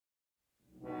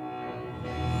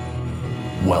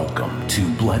Welcome to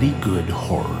Bloody Good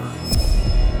Horror.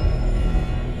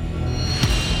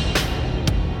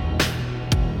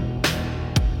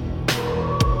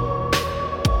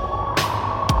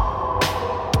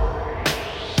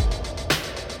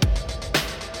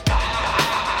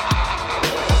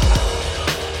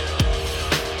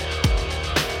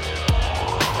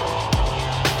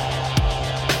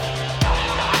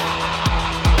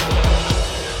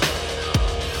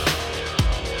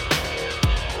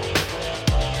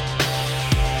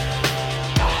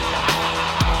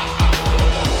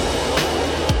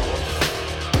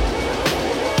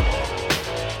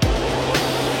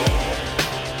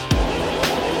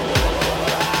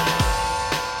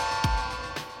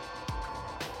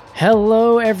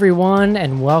 Hello everyone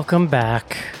and welcome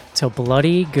back to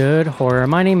Bloody Good Horror.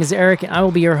 My name is Eric and I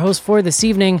will be your host for this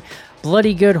evening.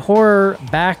 Bloody Good Horror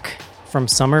back from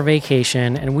summer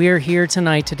vacation, and we are here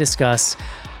tonight to discuss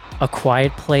A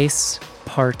Quiet Place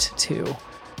Part 2.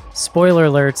 Spoiler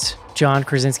alert, John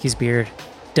Krasinski's beard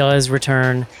does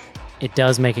return. It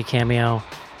does make a cameo.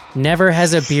 Never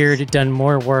has a beard done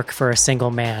more work for a single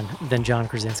man than John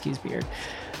Krasinski's beard.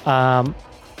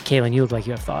 Caitlin, you look like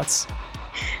you have thoughts.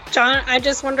 John, I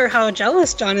just wonder how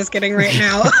jealous John is getting right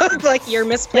now of like your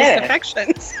misplaced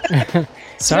affections.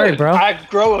 Sorry, Dude, bro. I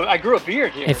grew a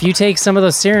beard here. If you take some of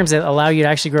those serums that allow you to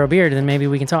actually grow a beard, then maybe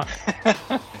we can talk.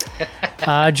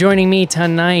 Joining me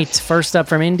tonight, first up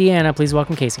from Indiana, please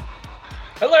welcome Casey.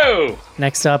 Hello.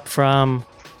 Next up from,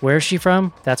 where is she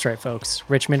from? That's right, folks.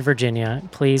 Richmond, Virginia.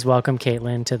 Please welcome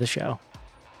Caitlin to the show.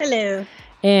 Hello.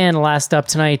 And last up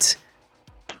tonight,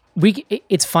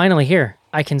 it's finally here.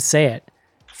 I can say it.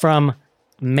 From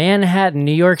Manhattan,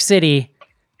 New York City,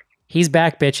 he's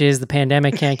back, bitches. The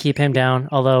pandemic can't keep him down.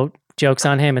 Although, joke's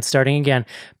on him. It's starting again.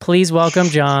 Please welcome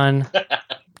John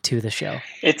to the show.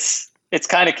 It's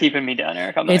kind of keeping me down,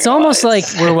 Eric. It's almost like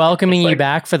we're welcoming you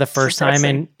back for the first time,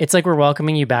 and it's like we're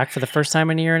welcoming you back for the first time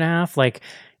in a year and a half. Like,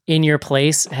 in your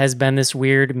place has been this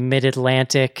weird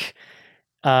mid-Atlantic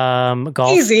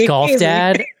golf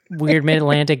dad, weird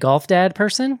mid-Atlantic golf dad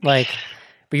person. Like,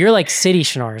 but you're like city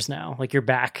schnorrs now. Like, you're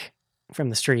back from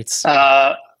the streets.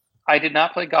 I did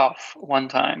not play golf one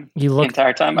time. The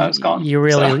entire time I was gone. You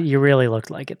really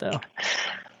looked like it though.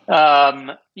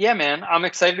 Yeah, man, I'm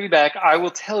excited to be back. I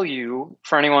will tell you,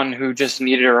 for anyone who just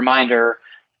needed a reminder,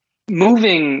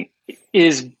 moving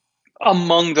is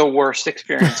among the worst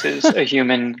experiences a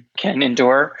human can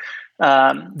endure.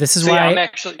 This is why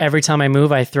every time I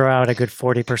move, I throw out a good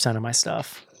 40% of my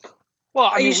stuff. Well,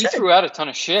 I mean, we threw out a ton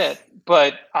of shit,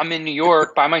 but I'm in New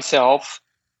York by myself,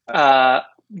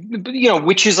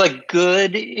 which is like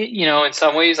good, in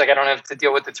some ways. Like, I don't have to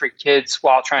deal with the 3 kids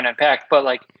while trying to unpack, but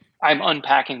like I'm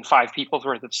unpacking 5 people's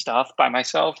worth of stuff by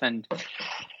myself, and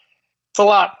it's a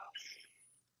lot.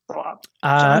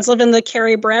 John's living the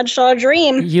Carrie Bradshaw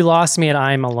dream. You lost me at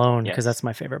I'm alone because that's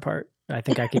my favorite part. I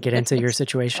think I could get into your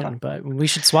situation, but we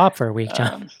should swap for a week,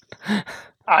 John.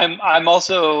 I'm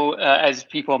also, as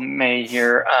people may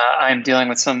hear, I'm dealing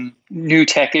with some new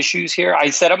tech issues here. I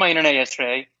set up my internet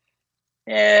yesterday,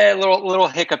 a little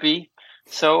hiccupy.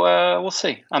 So we'll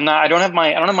see. I don't have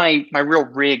my real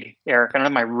rig, Eric. I don't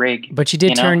have my rig. But you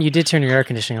did turn your air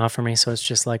conditioning off for me, so it's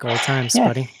just like old times,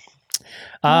 buddy.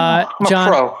 I'm a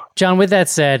pro. John, with that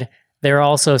said, there are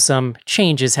also some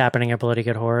changes happening at Bloody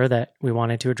Good Horror that we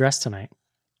wanted to address tonight.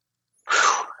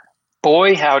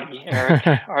 Boy, howdy, Eric,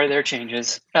 are there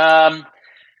changes. And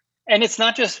it's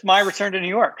not just my return to New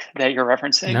York that you're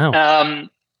referencing. No.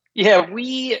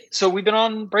 We've been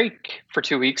on break for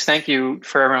 2 weeks. Thank you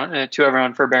for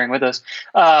everyone for bearing with us.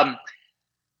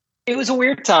 It was a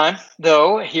weird time,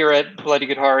 though, here at Bloody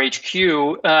Good Horror HQ.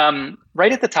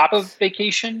 Right at the top of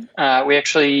vacation, we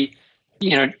actually,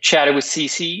 chatted with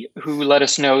Cece, who let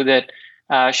us know that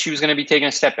she was going to be taking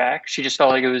a step back. She just felt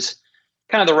like it was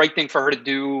kind of the right thing for her to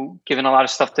do, given a lot of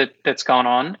stuff that's gone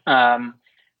on.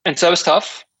 And so it was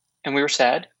tough, and we were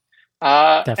sad.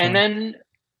 And then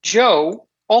Joe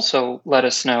also let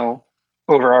us know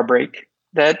over our break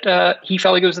that he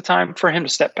felt like it was the time for him to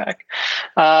step back.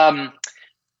 And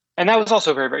that was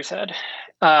also very, very sad.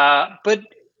 But,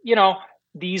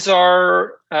 these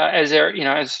are, as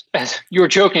you were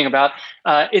joking about,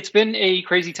 it's been a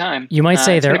crazy time. You might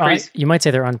say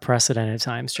they're unprecedented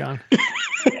times, John.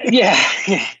 Yeah.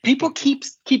 People keep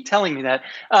telling me that.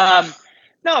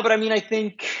 No, but I mean, I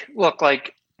think, look,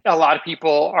 like a lot of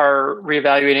people are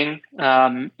reevaluating,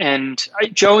 and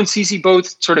Joe and Cece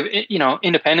both sort of,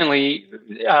 independently,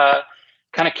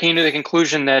 kind of came to the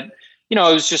conclusion that,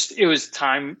 it was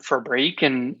time for a break,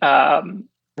 and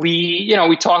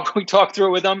we talked through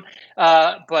it with them,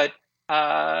 but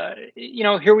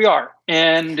here we are,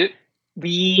 and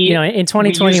in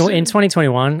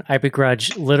 2021, I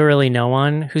begrudge literally no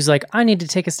one who's like, I need to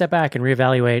take a step back and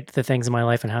reevaluate the things in my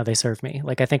life and how they serve me.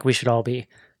 Like, I think we should all be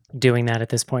doing that at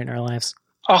this point in our lives.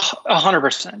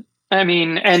 100%. I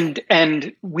mean,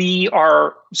 and we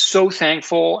are so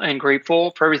thankful and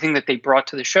grateful for everything that they brought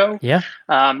to the show. Yeah,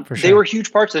 for sure. They were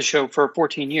huge parts of the show for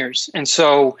 14 years. And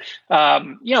so,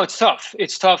 it's tough.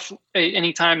 It's tough.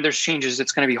 Anytime there's changes,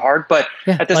 it's going to be hard. But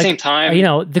at the same time,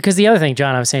 because the other thing,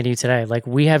 John, I was saying to you today, like,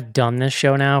 we have done this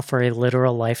show now for a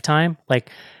literal lifetime. Like,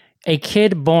 a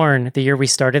kid born the year we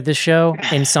started this show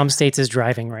in some states is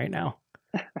driving right now.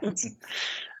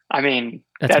 I mean,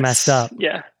 that's messed up.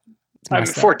 Yeah.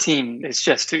 14 is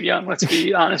just too young. Let's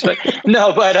be honest. But no,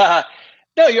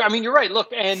 you're right.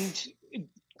 Look, and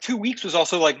 2 weeks was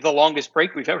also like the longest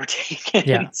break we've ever taken.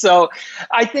 Yeah. So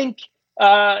I think,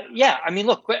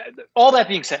 look, all that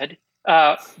being said,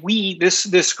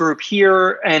 this group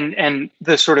here and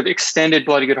the sort of extended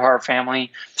Bloody Good Horror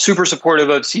family, super supportive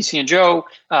of Cece and Joe.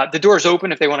 The door's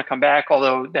open if they want to come back,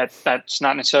 although that's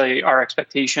not necessarily our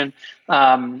expectation.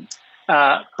 But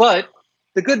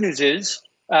the good news is,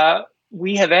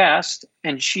 we have asked,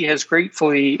 and she has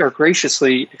graciously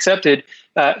accepted,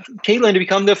 Caitlin to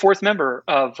become the fourth member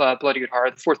of Bloody Good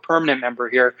Horror, the fourth permanent member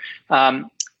here.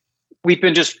 We've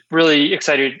been just really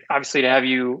excited, obviously, to have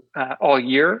you all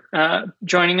year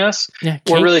joining us. Yeah,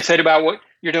 we're really excited about what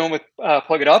you're doing with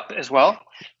Plug It Up as well.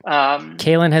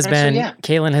 Caitlin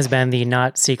has been the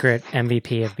not secret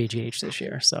MVP of BGH this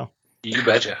year. So you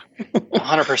betcha,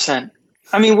 100%.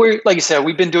 I mean, like you said,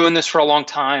 we've been doing this for a long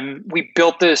time. We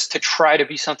built this to try to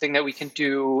be something that we can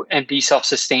do and be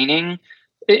self-sustaining.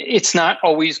 It's not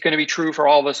always going to be true for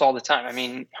all of us all the time. I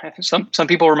mean, some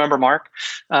people remember Mark,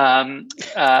 who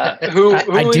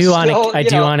I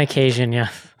do on occasion, yeah.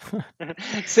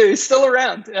 So he's still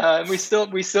around. We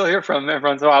still hear from him every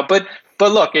once in a while. But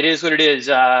look, it is what it is.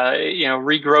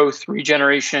 Regrowth,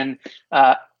 regeneration.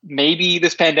 Maybe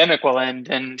this pandemic will end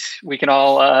and we can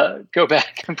all go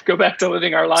back to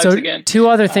living our lives again. Two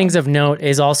other things of note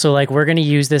is also, like, we're going to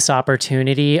use this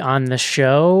opportunity on the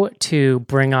show to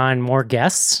bring on more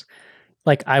guests.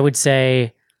 Like, I would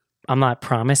say, I'm not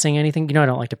promising anything. I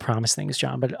don't like to promise things,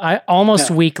 John, but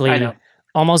weekly,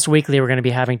 we're going to be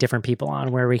having different people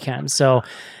on where we can. So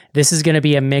this is going to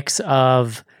be a mix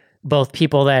of both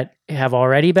people that have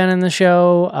already been in the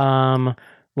show,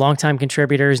 longtime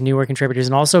contributors, newer contributors,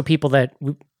 and also people that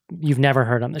you've never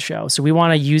heard on the show. So we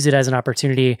want to use it as an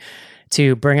opportunity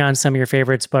to bring on some of your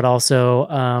favorites, but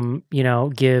also,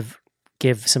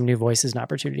 give some new voices an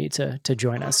opportunity to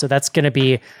join us. So that's going to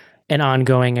be an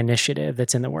ongoing initiative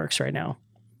that's in the works right now.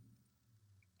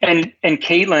 And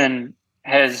Caitlin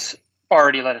has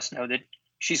already let us know that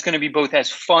she's going to be both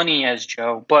as funny as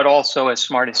Joe, but also as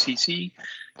smart as Cece.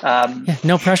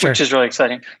 No pressure, which is really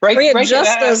exciting, right?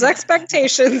 Readjust those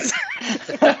expectations.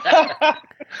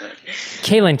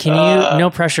 Caitlin, can you, no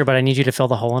pressure, but I need you to fill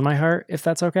the hole in my heart, if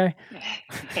that's okay.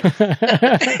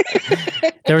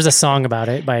 There was a song about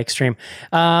it by Extreme.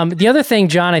 The other thing,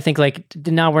 John, I think, like,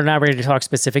 now we're not ready to talk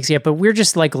specifics yet, but we're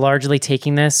just like largely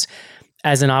taking this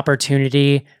as an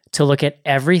opportunity to look at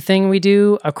everything we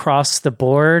do across the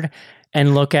board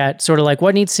and look at sort of like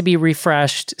what needs to be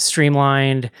refreshed,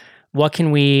 streamlined. What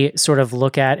can we sort of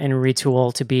look at and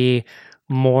retool to be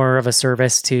more of a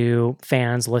service to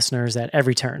fans, listeners at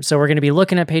every turn? So we're going to be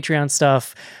looking at Patreon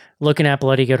stuff, looking at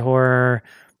Bloody Good Horror,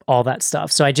 all that stuff.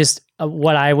 So I just,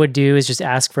 what I would do is just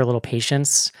ask for a little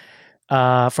patience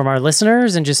from our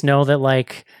listeners, and just know that,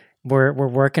 like, we're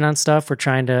working on stuff. We're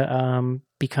trying to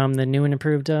become the new and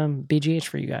improved BGH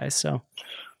for you guys. So,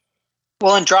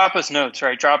 well, and drop us notes,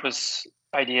 right? Drop us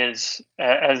ideas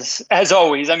as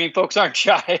always. I mean, folks aren't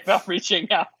shy about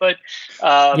reaching out, but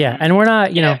and we're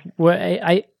not,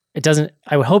 I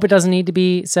would hope it doesn't need to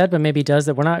be said, but maybe it does,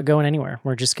 that we're not going anywhere.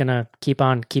 We're just gonna keep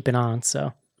on keeping on.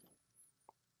 So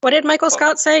what did Michael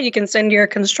Scott say? You can send your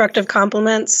constructive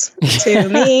compliments to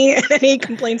me and any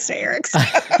complaints to Eric.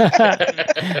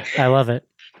 I love it.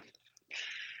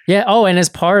 Yeah. Oh, and as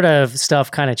part of stuff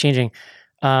kind of changing,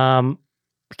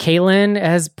 Caitlin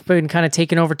has been kind of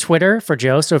taking over Twitter for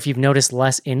Joe. So if you've noticed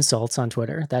less insults on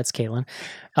Twitter, that's Caitlin.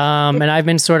 And I've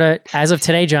been sort of, as of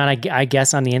today, John, I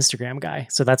guess I'm the Instagram guy.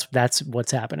 So that's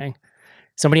what's happening.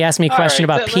 Somebody asked me a question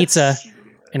about pizza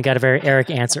and got a very Eric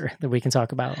answer that we can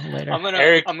talk about later.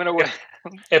 Eric,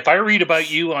 if I read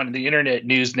about you on the internet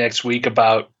news next week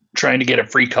about trying to get a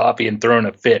free coffee and throwing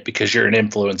a fit because you're an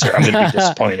influencer, I'm going to be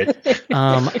disappointed.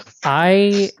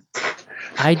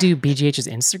 I do BGH's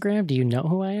Instagram. Do you know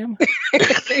who I am?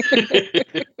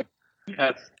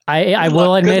 I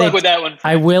will admit Good luck with that one.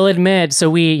 I will admit. So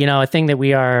we, a thing that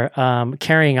we are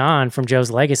carrying on from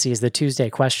Joe's legacy is the Tuesday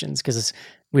questions because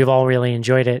we've all really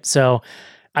enjoyed it. So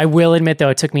I will admit though,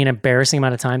 it took me an embarrassing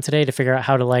amount of time today to figure out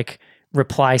how to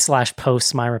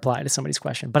reply/post my reply to somebody's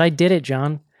question. But I did it,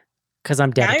 John, because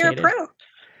I'm dedicated. Now you're a pro.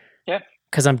 Yeah.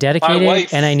 Because I'm dedicated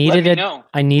wife and I let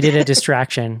me needed a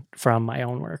distraction from my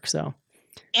own work. So.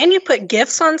 And you put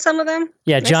GIFs on some of them.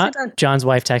 Yeah, Nicely done. John's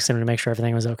wife texted him to make sure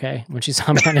everything was okay when she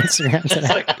saw me on Instagram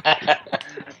today.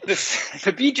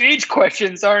 The BGH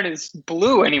questions aren't as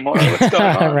blue anymore. What's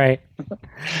going on? Right.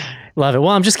 Love it. Well,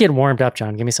 I'm just getting warmed up,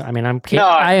 John. Give me some. I mean,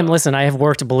 listen, I have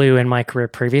worked blue in my career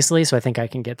previously, so I think I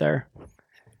can get there.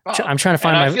 Wow. I'm trying to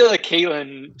find I feel like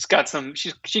Caitlin's got some,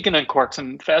 she can uncork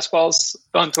some fastballs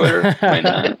on Twitter when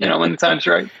the time's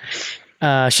right.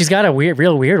 She's got a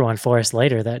real weird one for us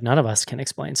later that none of us can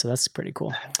explain. So that's pretty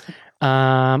cool.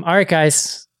 All right,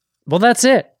 guys. Well, that's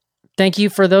it. Thank you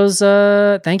for those.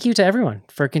 Thank you to everyone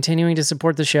for continuing to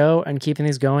support the show and keeping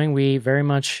these going. We very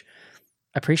much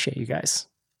appreciate you guys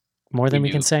more than we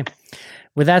can say.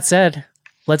 With that said,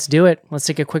 let's do it. Let's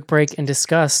take a quick break and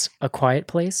discuss A Quiet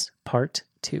Place Part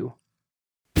 2.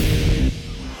 This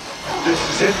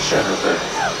is it, Jennifer.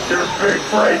 Your big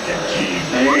breaking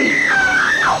TV.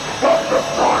 From the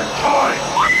prime time.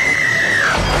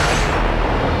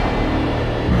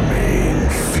 Main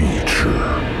feature.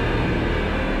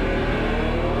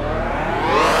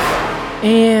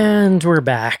 And we're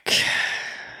back.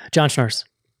 John Schnorrs.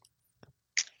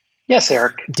 Yes,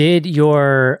 Eric. Did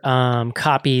your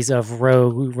copies of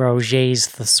Roget's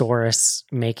Thesaurus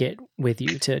make it with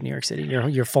you to New York City?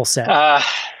 Your full set.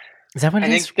 Is that what it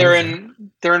is? I think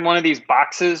they're in one of these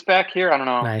boxes back here. I don't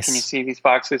know. Nice. Can you see these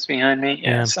boxes behind me?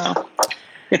 Yeah. So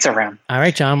it's around. All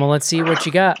right, John. Well, let's see what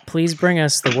you got. Please bring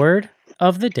us the word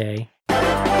of the day.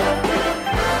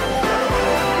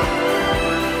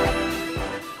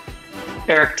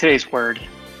 Eric, today's word.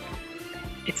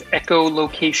 It's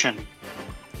echolocation.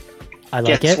 I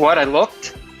like it. Guess what? I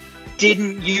looked.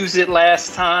 Didn't use it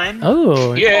last time.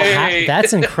 Oh, Yay.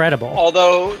 That's incredible.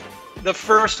 Although the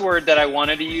first word that I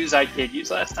wanted to use, I did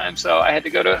use last time, so I had to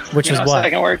go to Which was what?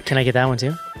 second word. Can I get that one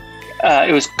too?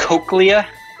 It was cochlea.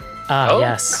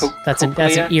 Yes. That's an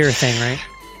ear thing, right?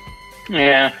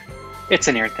 Yeah, it's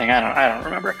an ear thing. I don't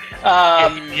remember.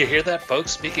 You hear that,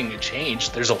 folks? Speaking of change,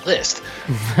 there's a list.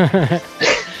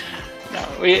 No,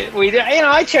 we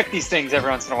I check these things every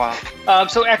once in a while.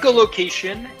 So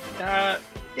echolocation,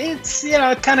 it's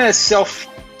kind of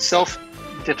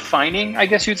self-defining, I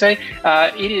guess you'd say.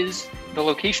 It is the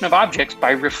location of objects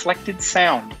by reflected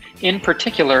sound, in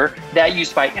particular that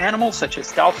used by animals such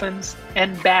as dolphins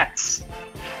and bats.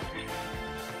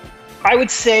 I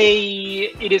would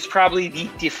say it is probably the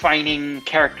defining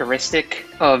characteristic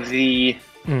of the.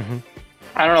 Mm-hmm.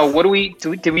 I don't know. What do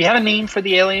we have a name for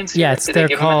the aliens? Yeah, they're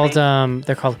called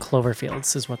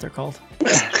Cloverfields, is what they're called.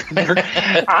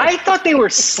 I thought they were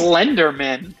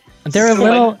Slendermen. They're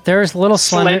little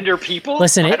slender people.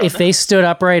 Listen, if they stood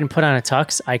upright and put on a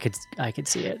tux, I could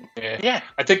see it. Yeah.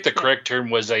 I think the correct term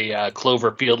was a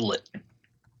Cloverfieldlet.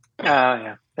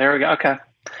 Yeah. There we go. Okay.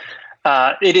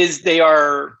 They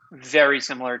are very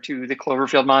similar to the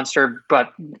Cloverfield monster,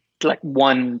 but like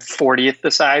 1/40th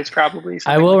the size, probably.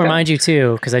 I will remind you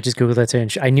too, because I just Googled it too.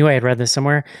 I knew I had read this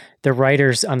somewhere. The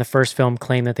writers on the first film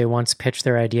claim that they once pitched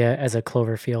their idea as a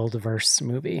Cloverfield-verse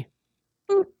movie.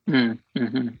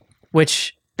 Mm-hmm.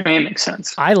 Which makes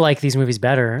sense. I like these movies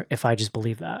better if I just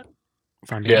believe that,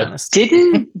 if I'm being honest.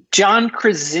 Didn't John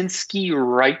Krasinski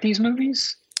write these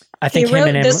movies? I think he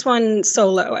wrote this one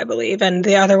solo, I believe, and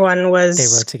the other one was they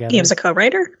wrote together. He was a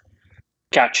co-writer.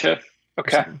 Gotcha.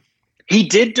 Okay. He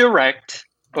did direct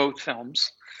both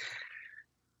films.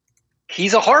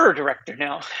 He's a horror director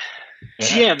now.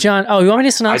 Yeah. Jim. John, you want me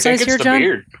to synopsize here, John?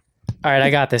 Beard. All right, I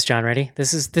got this, John. Ready?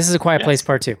 This is A Quiet Place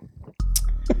Part 2.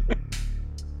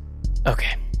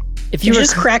 Okay. If you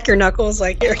just crack your knuckles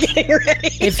like you're getting ready.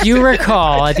 If you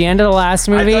recall, at the end of the last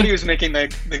movie, I thought he was making the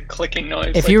clicking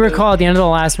noise. If you recall, at the end of the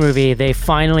last movie, they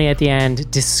finally at the end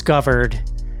discovered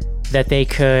that they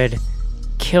could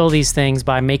kill these things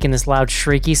by making this loud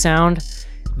shrieky sound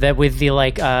that with the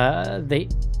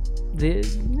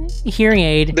hearing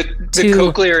aid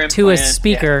to a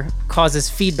speaker causes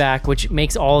feedback, which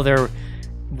makes all their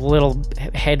little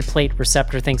head plate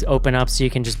receptor things open up so you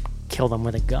can just kill them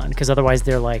with a gun, because otherwise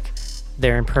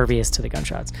they're impervious to the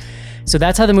gunshots. So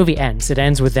that's how the movie ends. It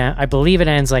ends with them, I believe it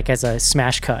ends like as a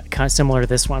smash cut, kind of similar to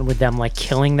this one, with them like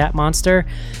killing that monster.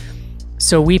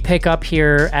 So we pick up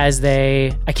here as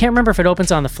I can't remember if it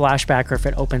opens on the flashback or if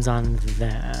it opens on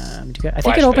them. I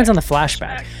think it opens on the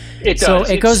flashback. It does.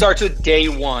 So it starts with day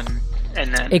one.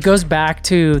 and then It goes back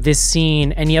to this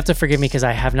scene, and you have to forgive me because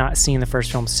I have not seen the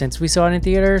first film since we saw it in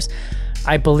theaters.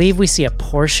 I believe we see a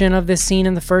portion of this scene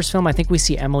in the first film. I think we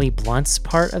see Emily Blunt's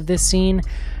part of this scene,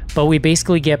 but we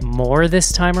basically get more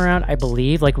this time around, I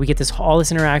believe. Like, we get all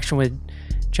this interaction with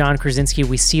John Krasinski.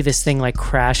 We see this thing like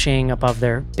crashing above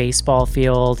their baseball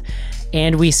field,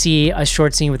 and we see a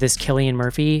short scene with this Cillian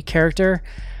Murphy character,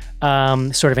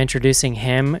 sort of introducing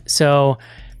him. So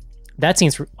that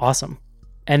scene's awesome.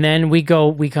 And then we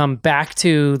come back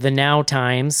to the now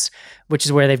times, which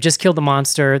is where they've just killed the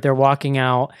monster. They're walking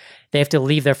out. They have to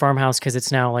leave their farmhouse because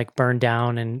it's now like burned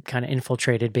down and kind of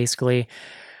infiltrated, basically.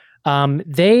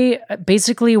 They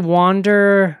basically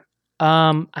wander.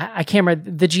 I can't remember.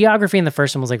 The geography in the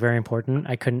first one was like very important.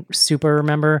 I couldn't super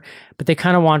remember, but they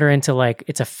kind of wander into like,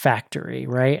 it's a factory,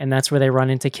 right? And that's where they run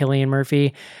into Cillian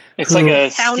Murphy. It's like a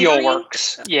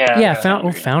steelworks. Yeah. Yeah.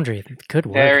 Foundry. Good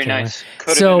word. Very Caitlin. nice.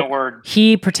 Could So have been a word.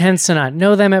 he pretends to not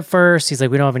know them at first. He's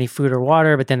like, we don't have any food or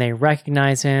water, but then they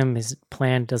recognize him. His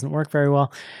plan doesn't work very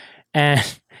well. And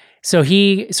so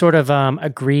he sort of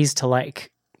agrees to like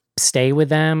stay with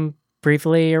them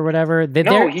briefly or whatever.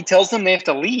 He tells them they have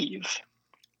to leave.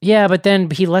 Yeah, but then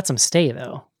he lets them stay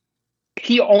though.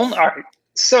 All right.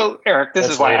 So Eric, this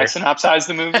That's is why I later. synopsized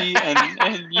the movie,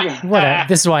 and you.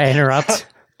 This is why I interrupt.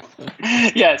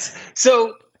 Yes.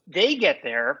 So they get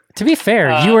there. To be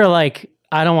fair, you were like,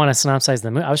 I don't want to synopsize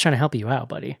the movie. I was trying to help you out,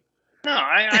 buddy. No,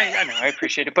 I know, I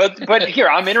appreciate it, but here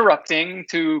I'm interrupting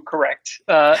to correct.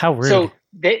 How rude. So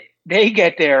they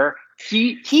get there.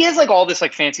 He has like all this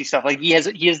like fancy stuff. Like he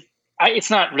has.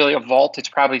 It's not really a vault. It's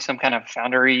probably some kind of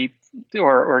foundry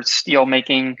or steel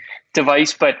making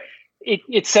device, but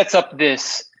it sets up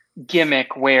this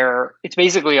gimmick where it's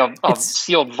basically a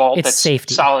sealed vault it's that's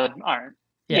safety. solid iron.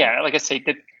 Yeah, like I say,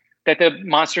 that the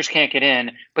monsters can't get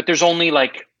in, but there's only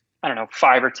like, I don't know,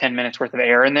 5 or 10 minutes worth of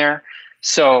air in there.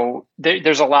 So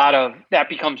there's a lot of that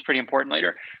becomes pretty important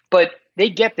later. But they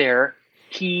get there.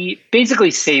 He basically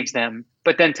saves them,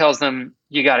 but then tells them,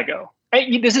 you got to go.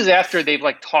 This is after they've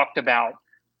like talked about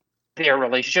their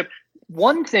relationship.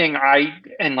 One thing I'm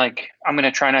going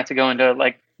to try not to go into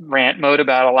like rant mode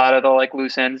about a lot of the like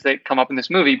loose ends that come up in this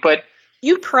movie, but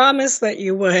You promised that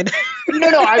you would. no,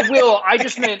 I will. I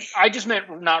just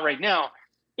meant not right now.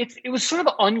 It was sort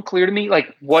of unclear to me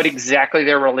like what exactly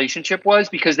their relationship was,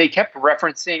 because they kept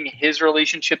referencing his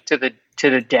relationship to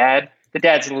the dad. The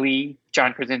dad's Lee,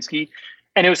 John Krasinski,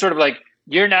 and it was sort of like,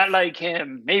 you're not like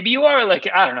him. Maybe you are. Like,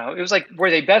 I don't know. It was like, were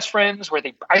they best friends?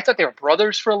 I thought they were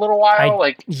brothers for a little while.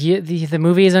 The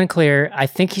movie is unclear. I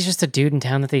think he's just a dude in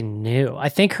town that they knew. I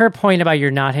think her point about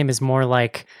you're not him is more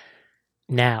like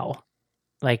now.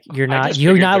 Like you're not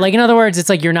like, in other words, it's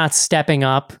like you're not stepping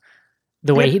up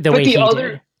the way he did.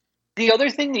 The other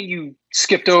thing that you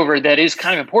skipped over that is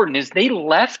kind of important is they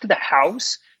left the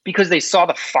house because they saw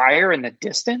the fire in the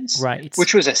distance, right?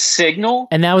 Which was a signal.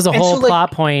 And that was a whole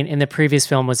plot point in the previous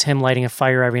film, was him lighting a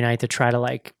fire every night to try to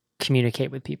like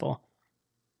communicate with people.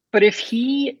 But if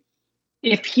he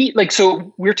like,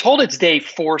 so we're told it's day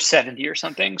 470 or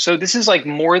something. So this is like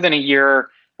more than a year,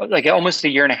 like almost a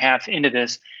year and a half into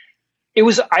this. It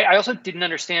was, I also didn't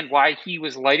understand why he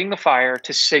was lighting the fire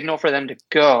to signal for them to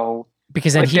go.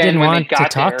 Because then he didn't want to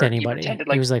talk to anybody.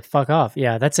 He was like, fuck off.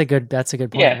 Yeah, that's a good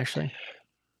point, actually.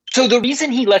 So the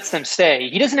reason he lets them stay,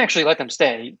 he doesn't actually let them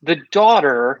stay. The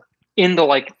daughter, in the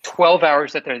like 12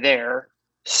 hours that they're there,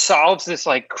 solves this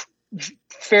like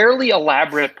fairly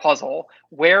elaborate puzzle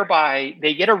whereby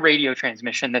they get a radio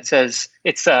transmission that says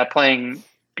it's playing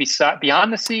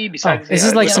Beyond the Sea. Beside the sea. This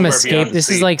is like some escape. This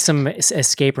is like some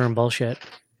escape room bullshit.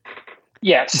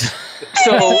 Yes.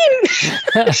 So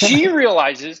she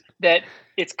realizes that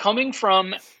it's coming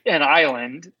from an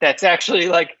island that's actually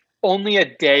like only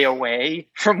a day away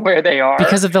from where they are.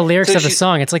 Because of the lyrics of the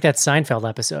song. It's like that Seinfeld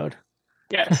episode.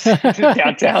 Yes.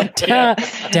 Downtown.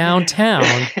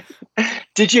 Downtown.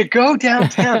 Did you go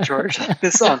downtown, George?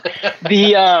 This song.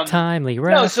 The timely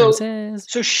references.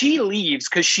 So she leaves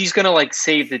because she's gonna like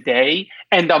save the day.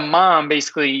 And the mom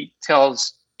basically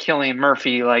tells Cillian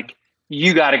Murphy, like,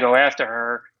 you got to go after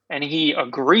her. And he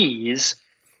agrees.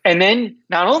 And then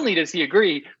not only does he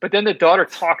agree, but then the daughter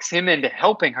talks him into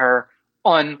helping her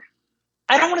on,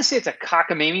 I don't want to say it's a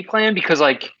cockamamie plan, because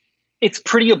like it's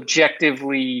pretty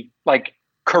objectively like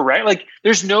correct. Like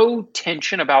there's no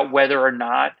tension about whether or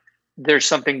not there's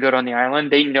something good on the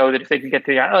island. They know that if they can get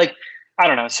to the island, like, I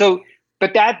don't know. So,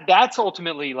 but that's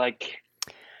ultimately like,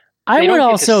 I would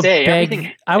also beg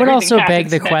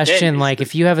the day, question, like,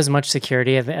 if you have as much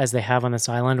security as they have on this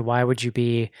island, why would you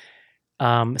be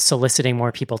soliciting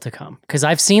more people to come. Because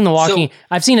I've seen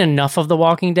I've seen enough of The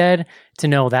Walking Dead to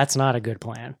know that's not a good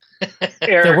plan.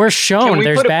 Eric, We're shown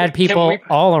there's bad people can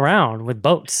all around with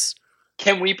boats.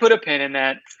 Can we put a pin in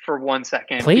that for 1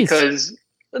 second? Please. Because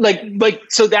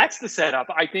so that's the setup.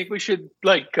 I think we should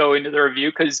go into the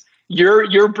review because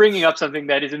you're bringing up something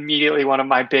that is immediately one of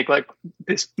my big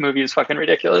this movie is fucking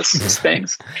ridiculous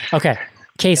things. Okay,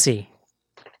 Casey.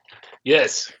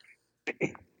 Yes.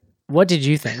 What did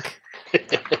you think?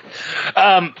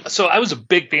 So I was a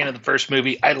big fan of the first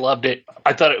movie. I loved it.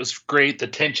 I thought it was great, the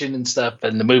tension and stuff,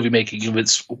 and the movie making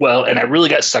was well. And I really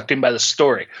got sucked in by the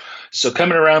story. So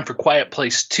coming around for Quiet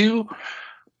Place 2,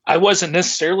 I wasn't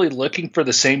necessarily looking for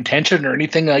the same tension or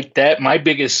anything like that. My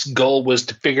biggest goal was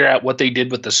to figure out what they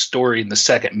did with the story in the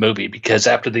second movie, because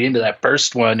after the end of that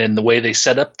first one and the way they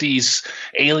set up these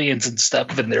aliens and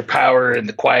stuff and their power and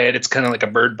the quiet, it's kind of like a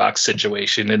Bird Box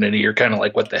situation. And then you're kind of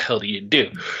like, what the hell do you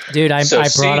do? Dude, I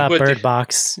brought up Bird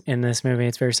Box in this movie.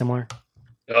 It's very similar.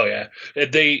 Oh, yeah.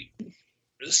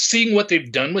 Seeing what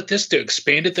they've done with this to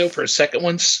expand it, though, for a second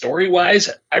one,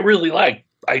 story-wise, I really liked.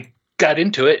 I got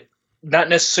into it. Not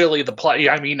necessarily the plot.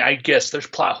 I mean, I guess there's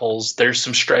plot holes, there's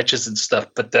some stretches and stuff,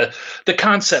 but the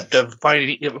concept of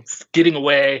getting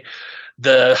away,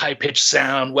 the high-pitched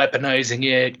sound, weaponizing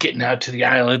it, getting out to the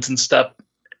islands and stuff,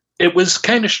 it was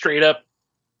kind of straight up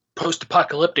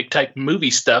post-apocalyptic type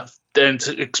movie stuff. And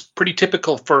it's pretty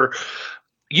typical for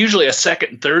usually a second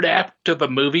and third act of a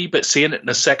movie, but seeing it in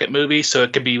a second movie so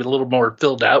it could be a little more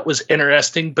filled out was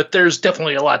interesting. But there's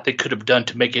definitely a lot they could have done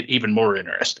to make it even more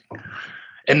interesting.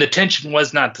 And the tension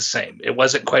was not the same. It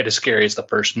wasn't quite as scary as the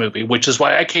first movie, which is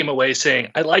why I came away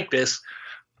saying, I like this,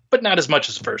 but not as much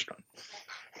as the first one.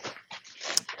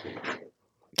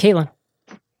 Caitlin.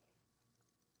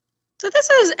 So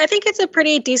I think it's a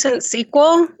pretty decent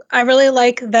sequel. I really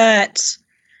like that,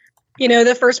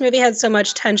 the first movie had so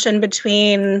much tension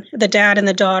between the dad and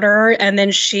the daughter, and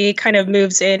then she kind of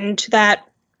moves into that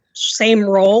same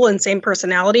role and same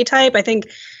personality type. I think,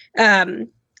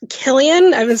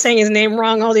 Killian, I've been saying his name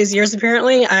wrong all these years,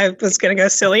 apparently. I was going to go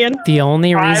Cillian. The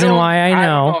only reason why I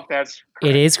know if that's correct.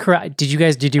 It is correct.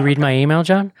 Did you read my email,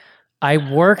 John? I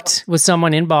worked with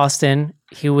someone in Boston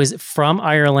who was from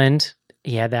Ireland.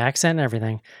 He had the accent and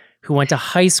everything, who went to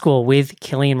high school with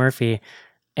Cillian Murphy,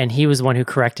 and he was the one who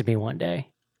corrected me one day.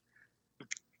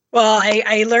 Well,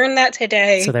 I learned that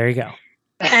today. So there you go.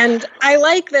 And I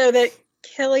like, though, that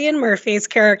Cillian Murphy's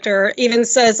character even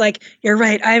says, you're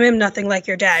right, I am nothing like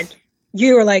your dad.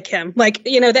 You are like him. That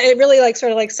it really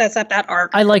sort of sets up that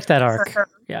arc. I like that arc.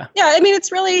 Yeah. Yeah, I mean,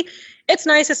 it's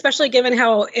nice, especially given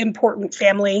how important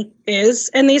family is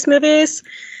in these movies.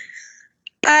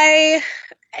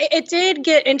 It did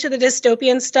get into the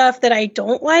dystopian stuff that I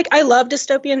don't like. I love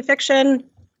dystopian fiction.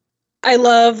 I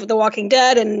love The Walking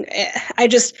Dead, and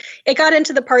it got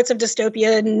into the parts of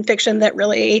dystopian fiction that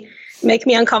really make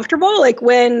me uncomfortable, like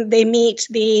when they meet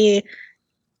the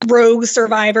rogue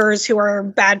survivors who are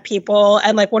bad people,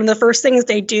 and one of the first things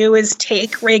they do is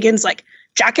take Reagan's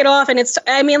jacket off, and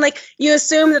you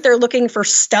assume that they're looking for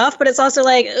stuff, but it's also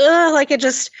it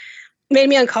just made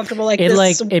me uncomfortable.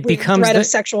 It becomes threat of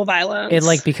sexual violence.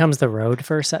 It becomes the road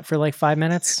for 5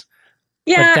 minutes.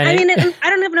 Yeah, I don't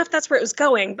even know if that's where it was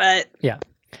going, but yeah.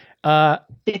 All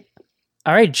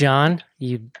right, John,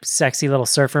 you sexy little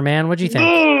surfer man. What'd you think?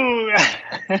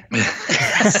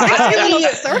 Sexy little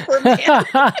surfer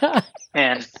man.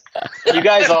 Man, you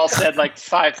guys all said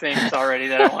 5 things already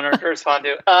that I wanted to respond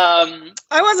to.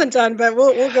 I wasn't done, but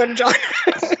we'll go to John.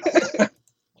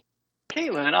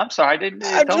 Caitlin, I'm sorry.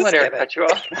 Don't let Eric cut you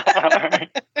off.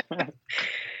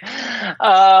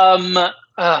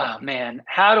 Oh man,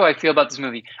 how do I feel about this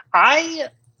movie? I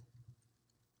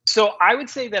would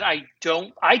say that I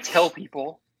tell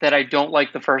people that I don't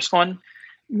like the first one,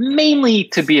 mainly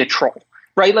to be a troll,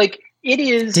 right? It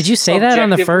is. Did you say that on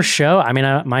the first show? I mean,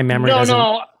 my memory doesn't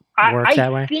work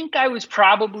that way. I think I was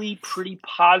probably pretty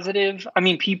positive. I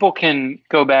mean, people can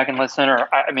go back and listen,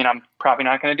 I'm probably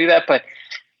not going to do that, but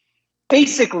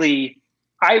basically,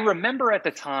 I remember at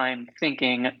the time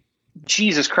thinking,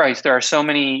 Jesus Christ, there are so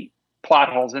many plot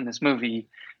holes in this movie.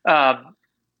 All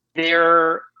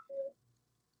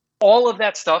of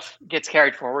that stuff gets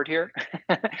carried forward here.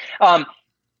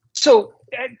 So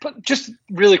just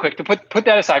really quick to put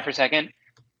that aside for a second,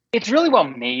 it's really well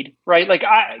made, right?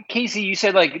 Casey, you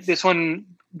said this one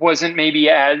wasn't maybe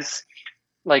as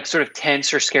sort of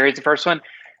tense or scary as the first one.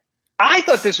 I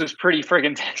thought this was pretty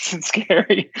friggin' tense and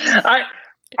scary.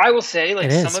 I will say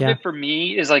some of it for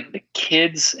me is the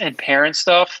kids and parent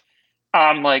stuff.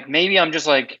 Maybe I'm just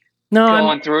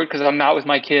going through it because I'm not with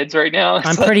my kids right now.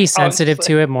 I'm pretty sensitive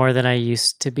to it more than I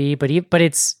used to be, but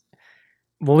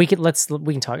Well, we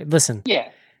can talk. Listen, Yeah.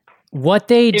 what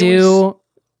they do,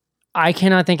 I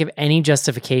cannot think of any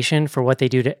justification for what they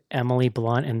do to Emily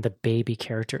Blunt and the baby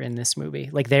character in this movie.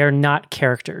 Like, they are not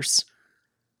characters.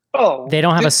 Oh, They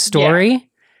don't have a story. Yeah.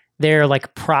 They're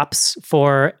like props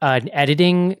for an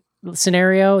editing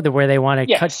scenario where they want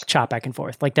to chop back and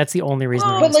forth. Like, that's the only reason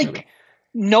they're in But this like, movie.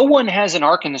 no one has an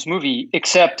arc in this movie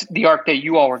except the arc that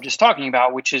you all were just talking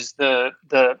about, which is the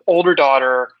older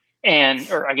daughter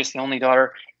or I guess the only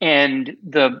daughter, and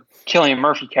the Cillian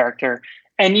Murphy character.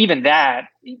 And even that,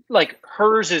 like,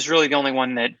 hers is really the only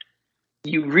one that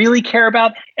you really care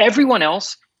about. Everyone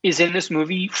else is in this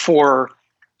movie for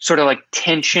sort of like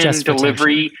tension, Just for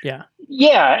delivery. tension. Yeah.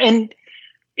 Yeah, and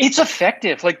it's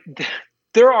effective. Like,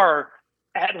 there are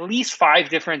at least 5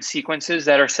 different sequences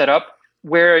that are set up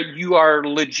where you are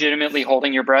legitimately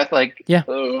holding your breath. Like, yeah.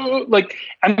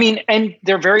 I mean, and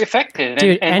they're very effective.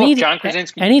 Dude, and look, John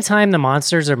Krasinski. Anytime the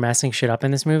monsters are messing shit up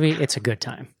in this movie, it's a good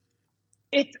time.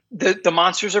 The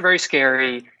monsters are very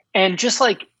scary, and just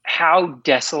like how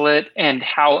desolate and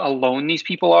how alone these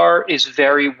people are is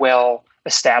very well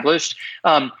established.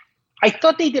 I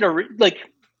thought they did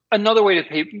another way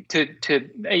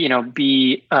to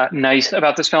be nice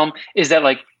about this film is that,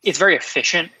 like, it's very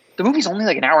efficient. The movie's only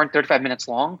like an hour and 35 minutes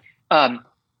long.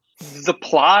 The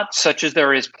plot, such as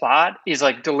there is plot, is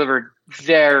like delivered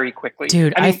very quickly.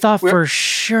 Dude, I thought for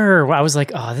sure, I was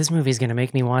like, oh, this movie's going to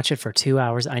make me watch it for 2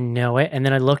 hours. I know it. And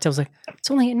then I looked, I was like,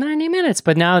 it's only 90 minutes.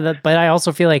 But but I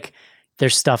also feel like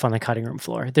there's stuff on the cutting room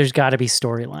floor. There's got to be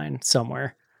storyline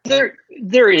somewhere.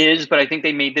 There is, but I think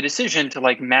they made the decision to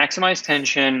like maximize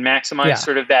tension, maximize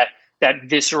sort of that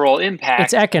visceral impact.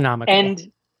 It's economical.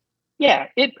 And yeah,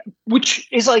 which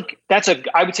is like,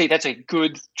 I would say that's a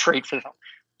good trait for the film.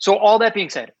 So all that being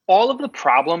said, all of the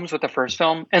problems with the first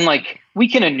film, and like we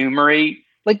can enumerate,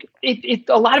 like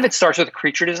a lot of it starts with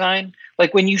creature design.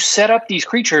 Like, when you set up these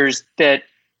creatures that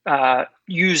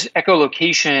use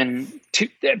echolocation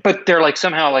but they're like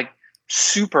somehow like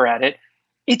super at it.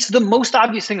 It's the most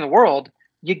obvious thing in the world.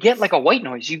 You get like a white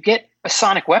noise. You get a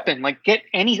sonic weapon. Like, get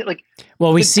any like.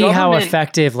 Well, we see how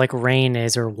effective like rain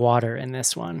is or water in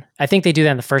this one. I think they do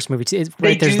that in the first movie too.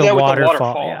 They there's do the that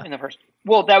waterfall in the first.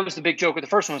 Well, that was the big joke with the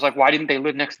first one. Was like, why didn't they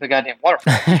live next to the goddamn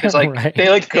waterfall? Because like Right. they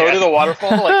like go to the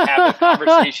waterfall to like have a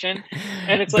conversation,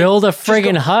 and it's like, build a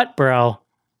friggin' hut, bro.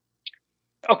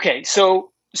 Okay,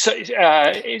 so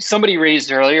somebody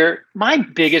raised earlier. My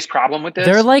biggest problem with this,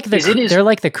 they're like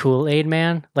the Kool-Aid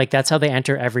man. Like, that's how they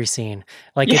enter every scene.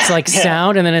 Like, it's like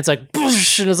sound, and then it's like,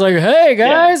 boosh, and it's like, hey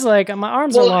guys, like my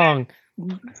arms are long.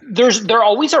 They're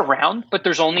always around, but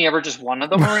there's only ever just one of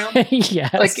them around.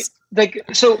 Yes.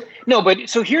 So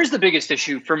here's the biggest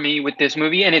issue for me with this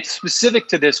movie, and it's specific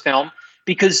to this film,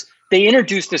 because they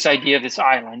introduced this idea of this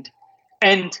island,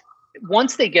 and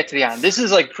once they get to the island, this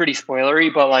is like pretty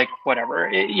spoilery, but like whatever,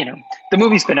 the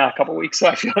movie's been out a couple weeks, so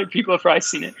I feel like people have probably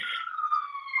seen it.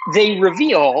 They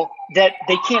reveal that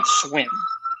they can't swim.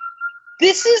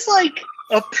 This is like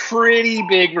a pretty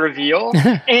big reveal,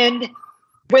 and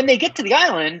when they get to the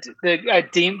island, the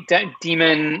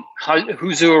demon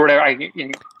Huzu or whatever,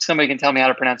 somebody can tell me how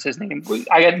to pronounce his name.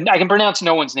 I can pronounce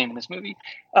no one's name in this movie.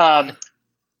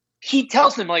 He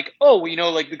tells them like, oh,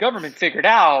 like the government figured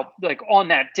out like on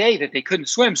that day that they couldn't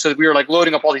swim, so we were like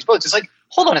loading up all these boats. It's like,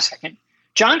 hold on a second.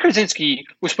 John Krasinski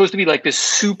was supposed to be like this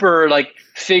super like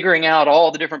figuring out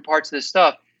all the different parts of this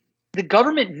stuff. The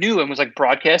government knew and was like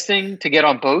broadcasting to get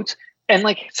on boats, and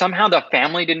like somehow the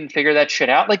family didn't figure that shit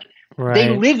out. Like, right. They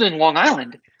live in Long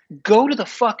Island. Go to the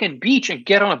fucking beach and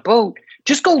get on a boat.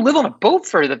 Just go live on a boat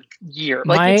for the year.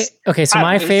 Like,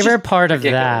 my favorite part of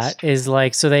ridiculous. that is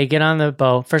like, so they get on the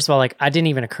boat. First of all, like, it didn't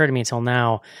even occur to me until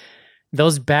now.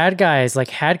 Those bad guys like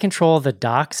had control of the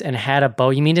docks and had a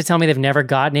boat. You mean to tell me they've never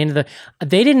gotten into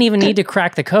they didn't even need to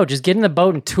crack the code. Just get in the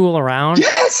boat and tool around.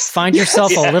 Yes! Find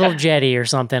yourself a little jetty or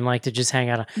something like to just hang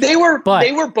out on. They were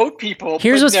boat people.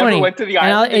 Here's what's funny. Went to the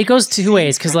island. It goes two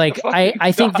ways. Cause like,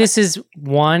 I think this is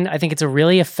I think it's a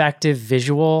really effective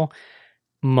visual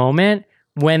moment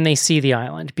when they see the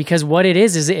island, because what it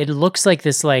is it looks like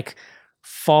this like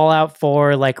Fallout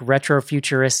 4, like retro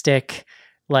futuristic,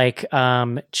 like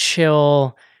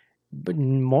chill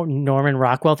Norman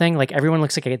Rockwell thing. Like, everyone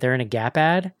looks like they're in a Gap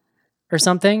ad or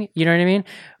something. You know what I mean?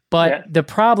 But the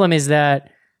problem is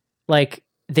that like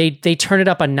they turn it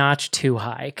up a notch too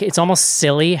high. It's almost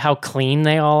silly how clean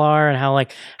they all are, and how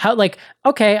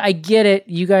okay, I get it.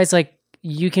 You guys like,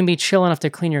 you can be chill enough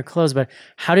to clean your clothes, but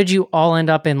how did you all end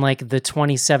up in like the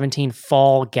 2017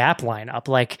 fall Gap lineup?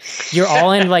 Like, you're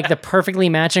all in like the perfectly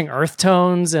matching earth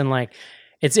tones, and like,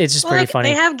 It's just pretty funny.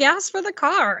 They have gas for the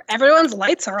car. Everyone's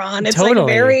lights are on. It's Totally. like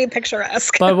very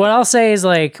picturesque. But what I'll say is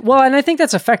like, well, and I think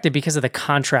that's effective because of the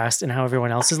contrast and how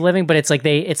everyone else is living. But it's like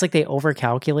they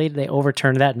overcalculated, they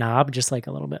overturned that knob just like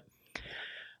a little bit.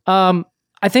 I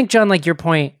think, John, like your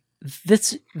point,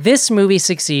 this movie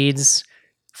succeeds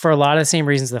for a lot of the same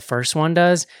reasons the first one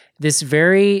does. This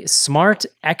very smart,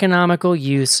 economical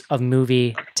use of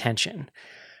movie tension.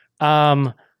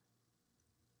 And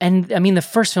I mean, the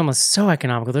first film was so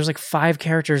economical. There's like 5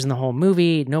 characters in the whole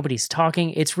movie. Nobody's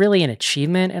talking. It's really an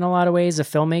achievement in a lot of ways of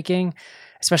filmmaking,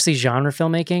 especially genre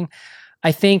filmmaking.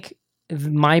 I think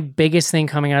my biggest thing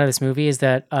coming out of this movie is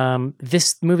that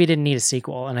this movie didn't need a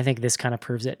sequel. And I think this kind of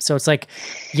proves it. So it's like,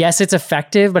 yes, it's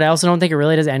effective, but I also don't think it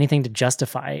really does anything to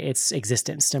justify its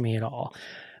existence to me at all.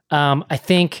 I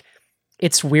think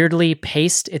it's weirdly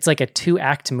paced. It's like a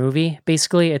 2-act movie,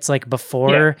 basically. It's like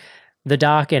before the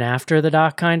doc and after the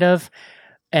doc, kind of.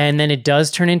 And then it does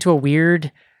turn into a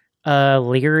weird,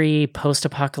 leery,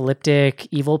 post-apocalyptic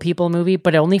evil people movie,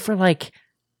 but only for like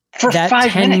that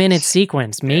 10-minute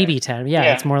sequence, maybe 10.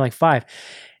 Yeah, it's more like 5.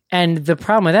 And the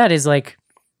problem with that is like,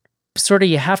 sort of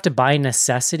you have to by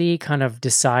necessity kind of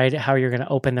decide how you're going to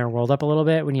open their world up a little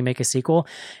bit when you make a sequel.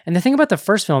 And the thing about the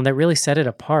first film that really set it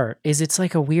apart is it's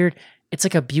like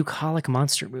a bucolic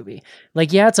monster movie.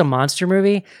 Like, yeah, it's a monster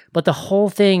movie, but the whole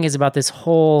thing is about this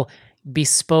whole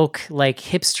bespoke, like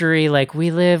hipstery, like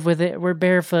we live with it, we're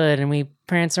barefoot and we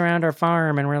prance around our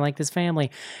farm and we're like this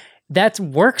family. That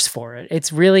works for it.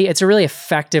 It's a really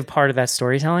effective part of that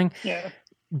storytelling. Yeah.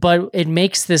 But it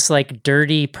makes this like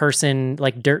dirty person,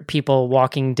 like dirt people,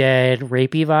 Walking Dead,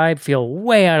 rapey vibe feel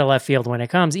way out of left field when it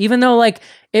comes, even though like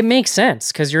it makes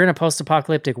sense because you're in a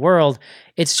post-apocalyptic world.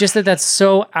 It's just that that's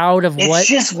so out of It's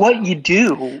just what you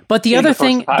do. But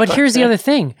here's the other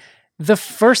thing. The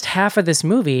first half of this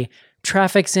movie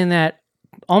traffics in that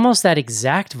almost that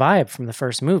exact vibe from the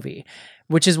first movie,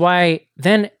 which is why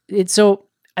then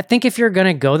I think if you're going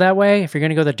to go that way, if you're going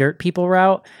to go the dirt people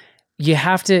route,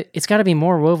 it's got to be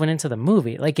more woven into the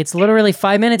movie. Like it's literally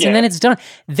 5 minutes and then it's done.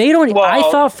 I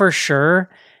thought for sure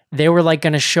they were like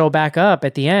going to show back up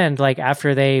at the end, like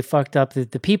after they fucked up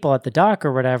the people at the dock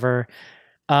or whatever.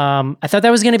 I thought that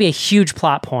was going to be a huge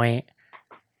plot point.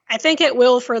 I think it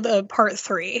will for the part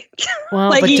 3. Well,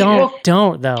 like but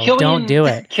don't do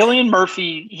it. Cillian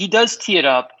Murphy, he does tee it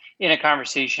up in a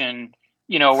conversation,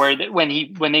 you know, where when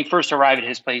they first arrive at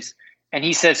his place and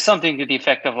he says something to the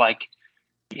effect of like,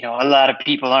 you know, a lot of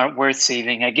people aren't worth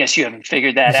saving. I guess you haven't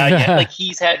figured that out yet. Like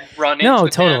he's had run-ins. No,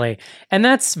 with totally. them. And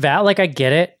that's like I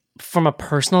get it from a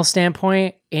personal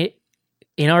standpoint.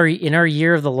 In our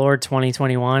year of the Lord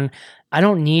 2021, I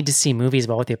don't need to see movies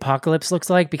about what the apocalypse looks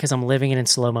like because I'm living it in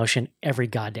slow motion every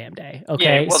goddamn day.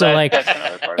 Okay, yeah, well, so that's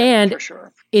another part and of it, for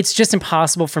sure. It's just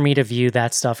impossible for me to view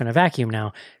that stuff in a vacuum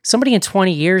now. Somebody in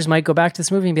 20 years might go back to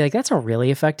this movie and be like, "That's a really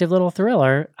effective little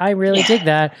thriller. I really dig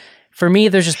that." For me,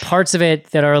 there's just parts of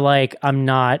it that are like I'm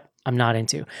not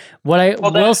into. What I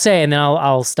will say, and then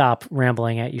I'll stop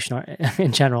rambling at you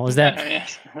in general, is that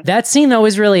that scene though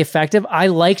is really effective. I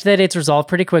liked that it's resolved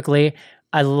pretty quickly.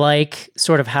 I like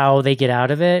sort of how they get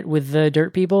out of it with the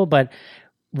dirt people, but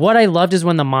what I loved is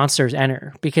when the monsters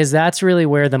enter, because that's really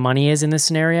where the money is in this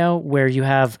scenario, where you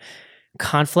have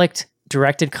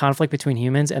directed conflict between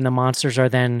humans, and the monsters are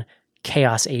then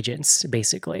chaos agents,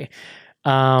 basically.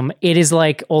 It is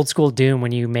like old school Doom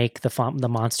when you make the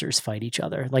monsters fight each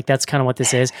other. Like that's kind of what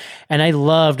this is. And I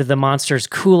loved the monsters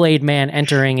Kool-Aid Man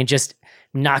entering and just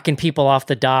knocking people off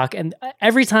the dock. And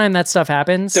every time that stuff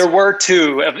happens, there were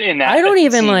 2 in that. I don't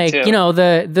even like, too. you know,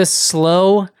 the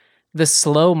slow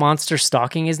monster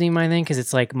stalking isn't even my thing, because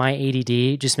it's like my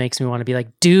ADD just makes me want to be like,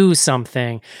 do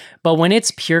something. But when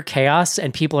it's pure chaos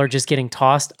and people are just getting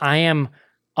tossed, I am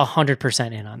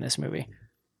 100% in on this movie.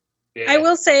 Yeah. I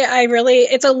will say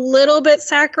it's a little bit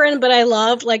saccharine, but I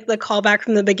loved like the callback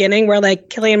from the beginning where like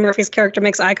Cillian Murphy's character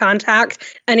makes eye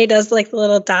contact and he does like the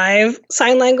little dive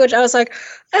sign language. I was like,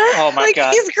 oh my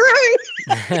God, he's crying.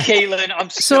 Caitlin, I'm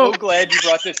so glad you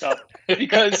brought this up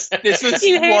because this was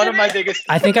one of my biggest.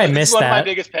 I think I missed one that. of my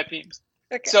biggest pet peeves.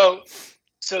 Okay.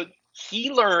 So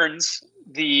he learns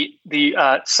the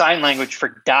sign language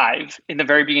for dive in the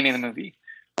very beginning of the movie.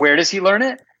 Where does he learn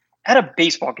it? At a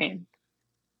baseball game.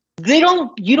 You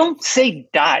don't say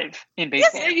dive in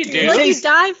baseball. Yes, you do. You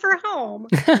dive for home.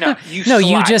 No,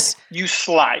 you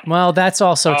slide. Well, that's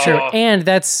also true. And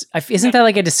isn't that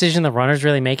like a decision the runner's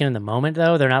really making in the moment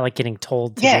though? They're not like getting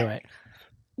told to do it.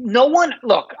 No one,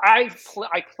 look, I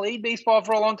played baseball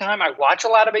for a long time. I watch a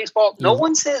lot of baseball. No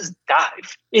one says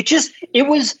dive.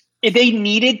 They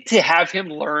needed to have him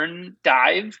learn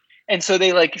dive. And so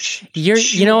they like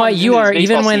you know what, you are,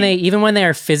 even when they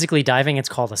are physically diving, it's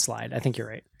called a slide. I think you're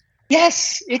right.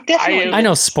 Yes, it definitely I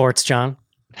know sports, John.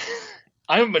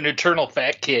 I'm an eternal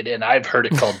fat kid, and I've heard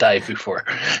it called dive before.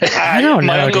 I don't know,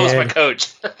 My uncle was my dude.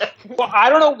 coach. Well, I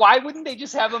don't know, why wouldn't they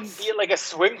just have them be like a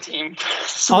swim team?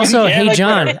 Also, hey, like,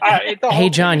 John. the whole Hey,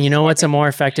 John, thing you is know what's a fucking- more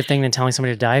effective thing than telling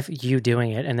somebody to dive? You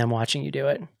doing it and then watching you do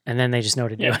it. And then they just know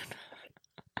to do Yeah.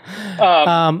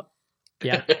 it.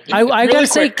 Yeah. I Really gotta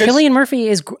say, quick, 'cause- Cillian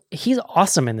Murphy he's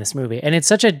awesome in this movie. And it's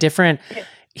such a different,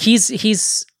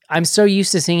 I'm so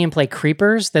used to seeing him play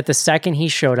creepers that the second he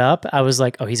showed up, I was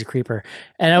like, oh, he's a creeper.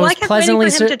 And I was I kept pleasantly,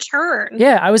 waiting for him to turn.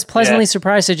 yeah, I was pleasantly Yeah.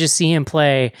 surprised to just see him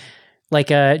play like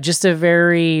just a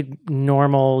very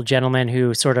normal gentleman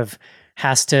who sort of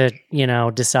has to,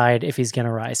 decide if he's going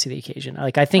to rise to the occasion.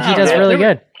 Like, I think he Oh, does yeah, really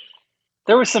good.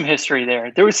 There was some history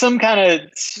there. There was some kind of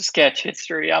sketch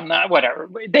history. I'm not, whatever.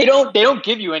 They don't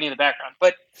give you any of the background.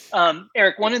 But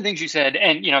Eric, one of the things you said,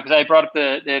 and because I brought up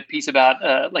the piece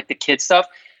about like the kid stuff.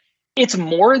 It's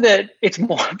more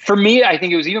for me. I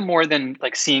think it was even more than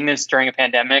like seeing this during a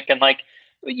pandemic and like,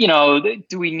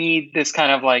 do we need this kind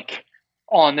of like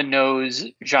on the nose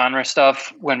genre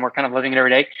stuff when we're kind of living it every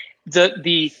day?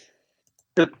 The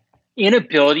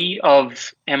inability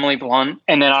of Emily Blunt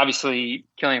and then obviously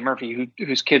Cillian Murphy,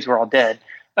 whose kids were all dead,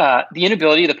 the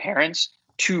inability of the parents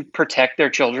to protect their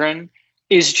children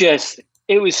is just,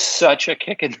 it was such a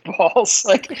kick in the balls.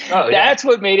 Like that's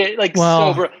what made it like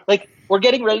like we're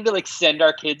getting ready to like send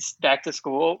our kids back to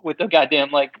school with the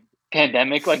goddamn like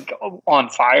pandemic like on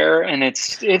fire, and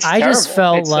it's I just terrible.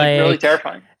 felt It's, like really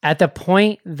terrifying. At the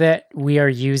point that we are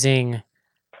using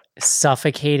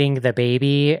suffocating the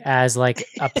baby as like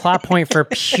a plot point for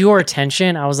pure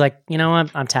tension, I was like, you know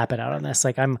what? I'm tapping out on this.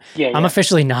 Like I'm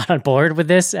officially not on board with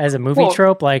this as a movie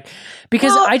trope. Like,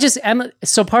 because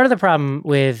so part of the problem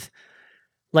with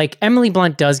like Emily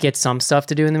Blunt does get some stuff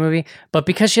to do in the movie, but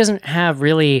because she doesn't have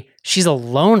really, she's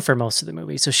alone for most of the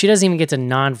movie. So she doesn't even get to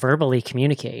non-verbally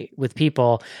communicate with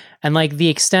people. And like the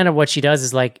extent of what she does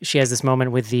is like, she has this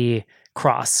moment with the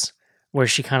cross where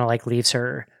she kind of like leaves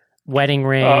her wedding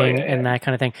ring and that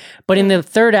kind of thing. But in the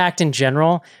third act in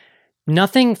general,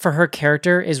 nothing for her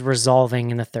character is resolving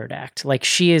in the third act. Like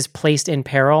she is placed in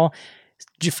peril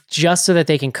just so that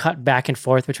they can cut back and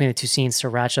forth between the two scenes to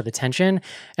ratchet up the tension.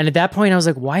 And at that point I was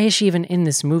like, why is she even in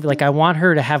this movie? Like I want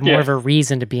her to have more of a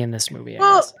reason to be in this movie.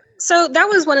 So that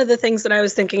was one of the things that I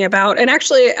was thinking about. And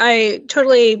actually, I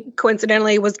totally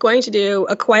coincidentally was going to do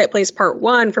A Quiet Place Part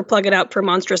 1 for Plug It Up for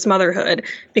Monstrous Motherhood,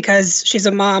 because she's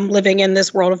a mom living in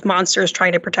this world of monsters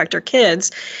trying to protect her kids.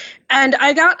 And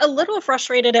I got a little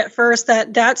frustrated at first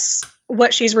that that's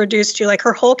what she's reduced to. Like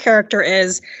her whole character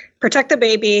is protect the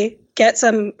baby, get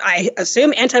some, I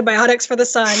assume, antibiotics for the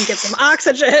son, get some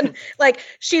oxygen. Like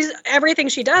everything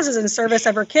she does is in service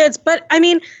of her kids. But I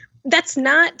mean, that's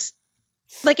not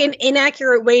like an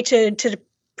inaccurate way to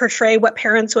portray what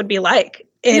parents would be like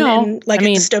in like a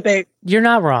dystopic. You're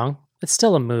not wrong. It's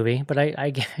still a movie, but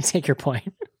I take your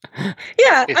point.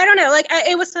 Yeah, I don't know. Like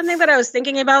it was something that I was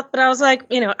thinking about, but I was like,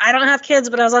 I don't have kids,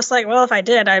 but I was just like, well, if I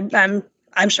did,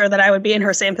 I'm sure that I would be in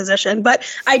her same position. But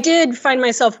I did find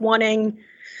myself wanting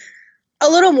a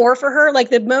little more for her. Like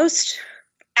the most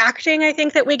acting I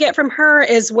think that we get from her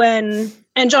is when,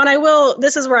 and John,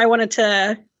 this is where I wanted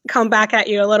to come back at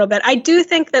you a little bit. I do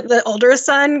think that the older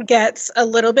son gets a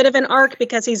little bit of an arc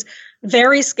because he's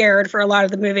very scared for a lot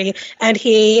of the movie, and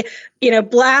he,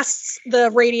 blasts the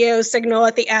radio signal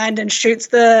at the end and shoots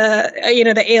the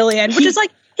alien, which is like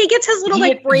he gets his little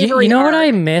bravery. You know arc. what I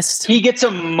missed? He gets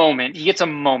a moment. He gets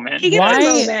Why? a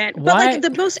moment. But like the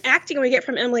most acting we get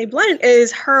from Emily Blunt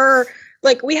is her.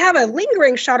 Like we have a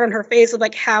lingering shot on her face of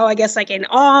like how I guess like in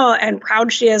awe and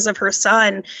proud she is of her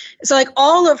son. So like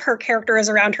all of her character is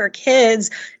around her kids,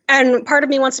 and part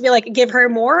of me wants to be like give her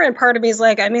more, and part of me is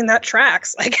like, I mean, that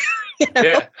tracks. Like,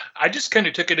 Yeah, I just kind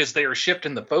of took it as they were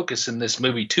shifting the focus in this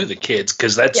movie to the kids,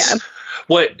 because that's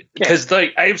because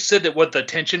like I've said that what the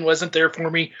tension wasn't there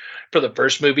for me for the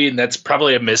first movie, and that's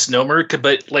probably a misnomer.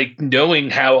 But like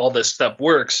knowing how all this stuff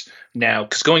works now,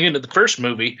 because going into the first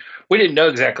movie, we didn't know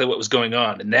exactly what was going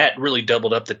on, and that really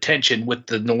doubled up the tension with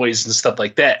the noise and stuff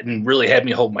like that, and really had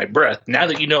me hold my breath. Now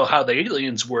that you know how the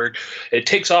aliens work, it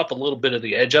takes off a little bit of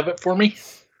the edge of it for me.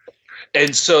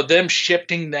 And so them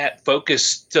shifting that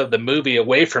focus to the movie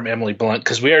away from Emily Blunt,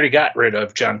 because we already got rid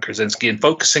of John Krasinski, and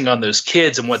focusing on those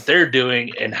kids and what they're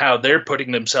doing and how they're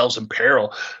putting themselves in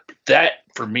peril, that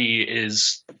for me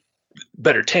is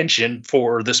better tension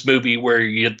for this movie where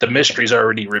the mystery's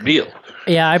already revealed.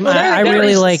 Yeah, I that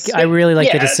really is- like. I really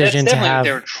like the Yeah, decision that's to definitely what have.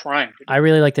 they were trying to do. I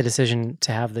really like the decision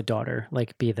to have the daughter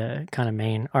like be the kind of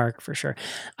main arc for sure.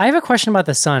 I have a question about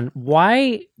the son.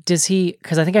 Why does he?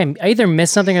 Because I think I either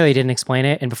missed something or they didn't explain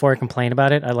it. And before I complain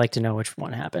about it, I'd like to know which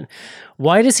one happened.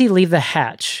 Why does he leave the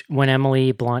hatch when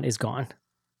Emily Blunt is gone?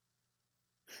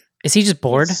 Is he just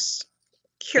bored?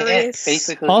 Curious. Yeah,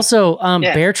 basically. Also,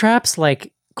 Yeah. bear traps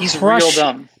like He's crush. real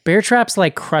dumb. Bear traps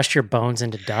like crush your bones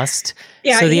into dust.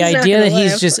 Yeah, so the he's not idea gonna that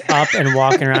he's live. just up and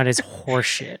walking around is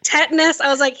horseshit. Tetanus. I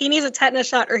was like, he needs a tetanus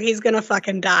shot or he's gonna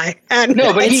fucking die. And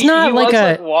No, but It's he, not he like was,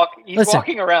 a- he's listen,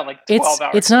 walking around like 12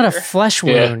 hours. It's not a later. flesh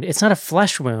Yeah. wound. It's not a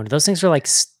flesh wound. Those things are like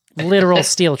literal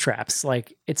steel traps.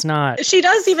 Like it's not. she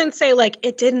does even say like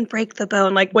it didn't break the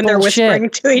bone, like when they're Bullshit. whispering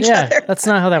to each Yeah, other. that's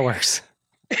not how that works.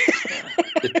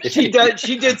 She did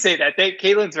say that.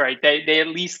 Caitlin's right. They at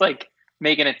least like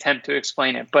make an attempt to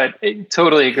explain it, but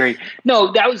totally agree.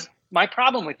 No, that was my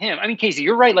problem with him. I mean, Casey,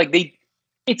 you're right. Like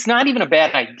it's not even a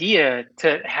bad idea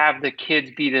to have the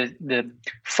kids be the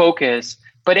focus.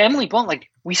 But Emily Blunt, like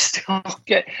we still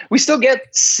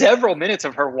get several minutes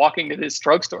of her walking to this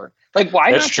drugstore. Like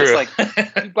why That's not true. just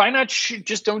like why not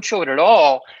just don't show it at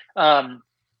all?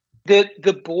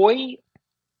 The boy,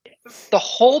 the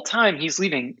whole time he's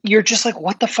leaving, you're just like,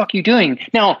 what the fuck are you doing?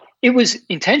 Now it was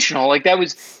intentional. Like that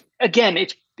was. Again,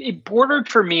 it bordered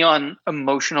for me on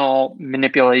emotional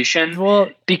manipulation. Well,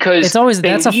 because it's always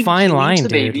that's a he fine leaves line, the dude.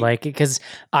 baby. Like because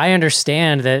I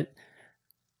understand that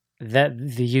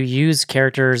you use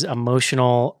characters'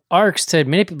 emotional arcs to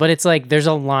manipulate, but it's like there's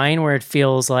a line where it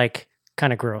feels like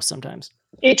kind of gross sometimes.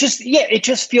 It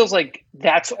just feels like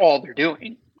that's all they're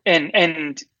doing,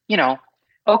 and you know,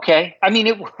 okay. I mean,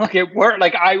 it worked.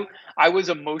 Like I was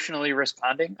emotionally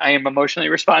responding. I am emotionally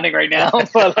responding right now,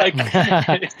 but like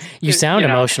You sound you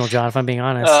know, emotional, John. If I'm being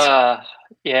honest.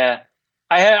 Yeah,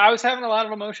 I was having a lot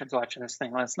of emotions watching this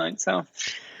thing last night. So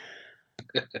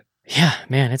Yeah,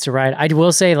 man, it's a ride. I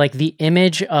will say, like, the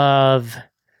image of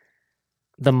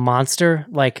the monster,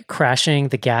 like, crashing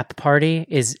the Gap party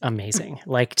is amazing.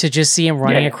 Like, to just see him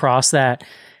running Yeah. across that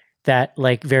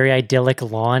like, very idyllic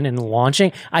lawn and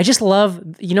launching. I just love,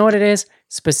 you know what it is?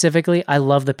 Specifically, I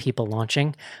love the people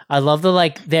launching. I love the,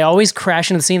 like, they always crash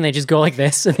into the scene. They just go like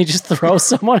this and they just throw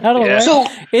someone out of the Yeah. way. So,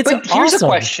 It's but here's awesome. a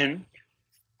question: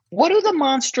 what do the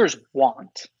monsters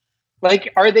want?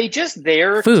 Like, are they just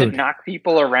there to Food. knock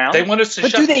people around? They want us to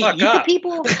but shut do the they fuck eat the up.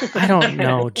 people? I don't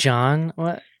know, John.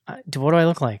 What do I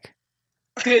look like?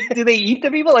 do they eat the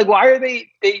people? Like, why are they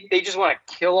just want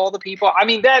to kill all the people? I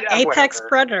mean, that Apex whatever.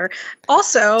 predator.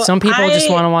 Also, Some people just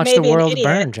want to watch may the be an world idiot.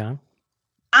 burn, John.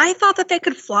 I thought that they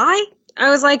could fly. I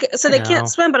was like, so they No. can't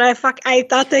swim, but I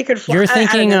thought they could fly. You're I don't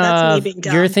thinking know, that's me of being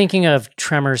dumb. you're thinking of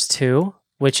Tremors 2,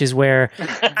 which is where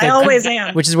I always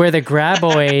am. which is where the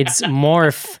graboids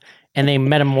morph and they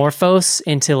metamorphose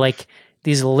into like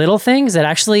these little things that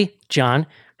actually, John,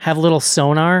 have little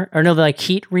sonar or no, they're like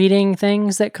heat reading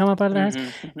things that come up out of their heads.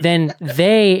 Mhm. Then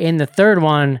they in the third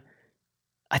one,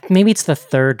 maybe it's the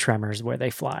third Tremors where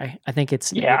they fly. I think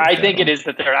it's Yeah, I think it is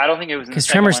the third. I don't think it was in the because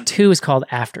second Tremors one. 2 is called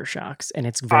Aftershocks and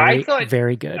it's very thought-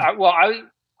 very good. I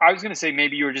was going to say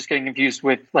maybe you were just getting confused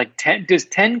with like 10. Does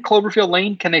 10 Cloverfield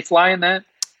Lane? Can they fly in that?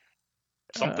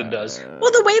 Something does. Well,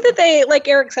 the way that they, like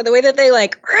Eric said, the way that they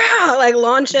like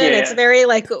launch in, Yeah. it's very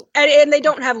like, and they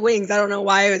don't have wings. I don't know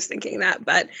why I was thinking that,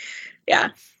 but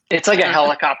yeah. It's like a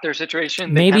helicopter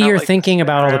situation. They Maybe kinda, you're like, thinking spin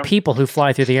about all the around. people who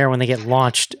fly through the air when they get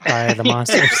launched by the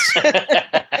monsters.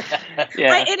 Yeah.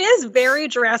 But it is very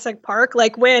Jurassic Park.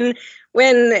 Like when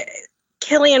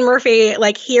Cillian Murphy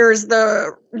like hears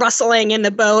the rustling in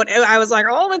the boat, I was like,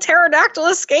 "Oh, the pterodactyl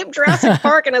escaped Jurassic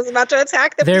Park and is about to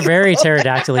attack the They're people." very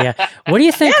pterodactyl. Yeah. What do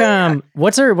you think?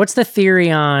 What's the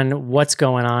theory on what's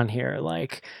going on here?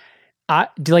 Like,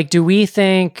 do we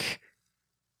think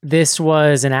this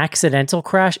was an accidental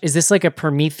crash? Is this like a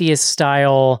Prometheus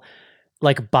style,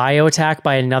 like bio attack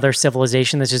by another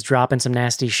civilization that's just dropping some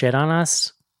nasty shit on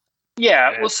us?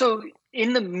 Yeah. Well, so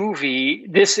in the movie,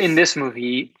 in this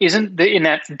movie, isn't in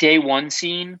that day one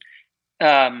scene?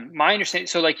 My understanding.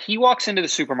 So like he walks into the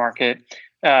supermarket,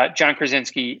 John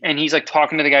Krasinski, and he's like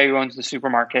talking to the guy who owns the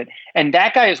supermarket, and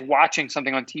that guy is watching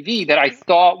something on TV that I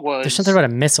thought was There's something about a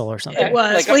missile or something. It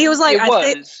was. Like, Well, he was like, it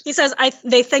was. he says,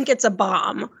 they think it's a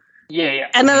bomb, Yeah.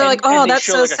 and then they're like, "Oh, they that's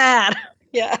show, so like, sad."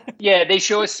 Yeah. Yeah, they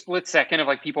show a split second of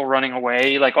like people running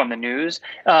away, like on the news.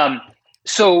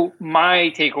 So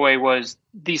my takeaway was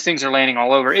these things are landing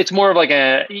all over. It's more of like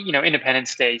a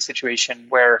Independence Day situation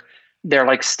where they're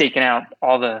like staking out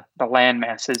all the land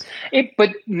masses.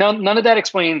 But none of that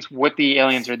explains what the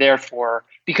aliens are there for,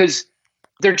 because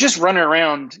they're just running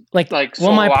around Like well,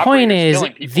 well, my point is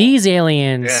killing people. these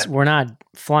aliens were not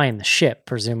flying the ship,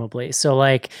 presumably. So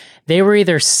like they were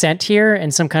either sent here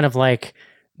in some kind of like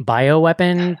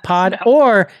bioweapon pod,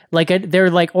 or like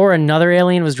or another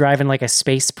alien was driving like a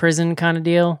space prison kind of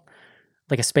deal,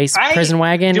 like a space prison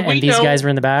wagon, and these guys were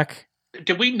in the back.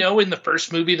 Did we know in the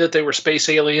first movie that they were space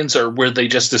aliens, or were they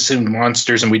just assumed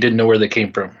monsters and we didn't know where they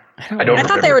came from? I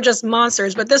thought they were just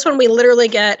monsters, but this one we literally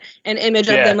get an image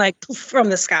of them like from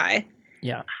the sky.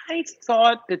 Yeah, I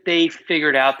thought that they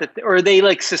figured out that, or they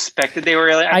like suspected they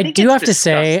were. I do have to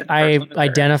say, I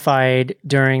identified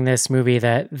during this movie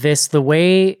that the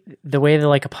way the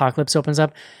like Apocalypse opens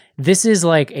up, this is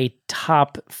like a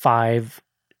top 5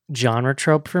 genre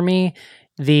trope for me.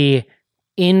 The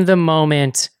in the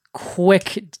moment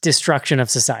quick destruction of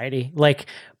society, like.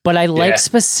 But I like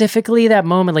specifically that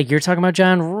moment, like you're talking about,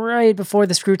 John, right before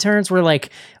the screw turns, where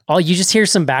like you just hear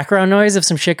some background noise of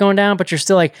some shit going down, but you're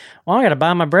still like, well, I gotta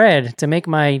buy my bread to make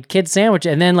my kid's sandwich,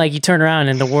 and then like you turn around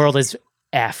and the world is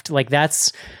effed. Like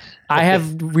I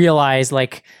have realized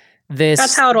like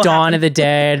this Dawn of the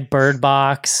Dead, Bird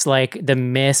Box, like The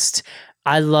Mist.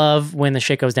 I love when the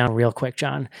shit goes down real quick,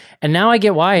 John. And now I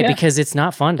get why, because it's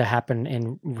not fun to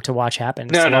watch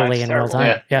happen slowly in real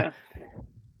time. Yeah.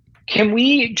 Can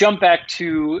we jump back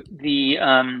to the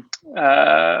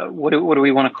what do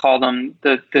we want to call them?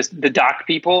 The doc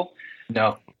people?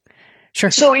 No.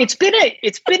 Sure. So it's been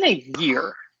a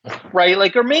year, right?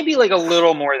 Like, or maybe like a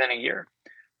little more than a year.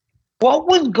 What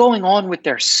was going on with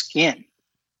their skin?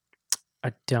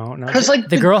 I don't know. Because like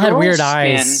the girl had weird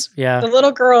eyes. Yeah. The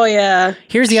little girl, yeah.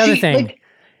 Here's the other thing.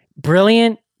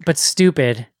 Brilliant but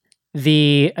stupid.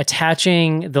 The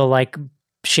attaching the like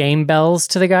shame bells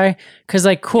to the guy, because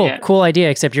like cool idea,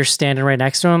 except you're standing right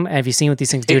next to him. Have you seen what these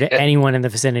things do to anyone in the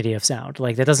vicinity of sound?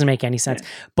 Like that doesn't make any sense.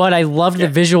 But I loved the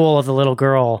visual of the little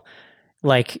girl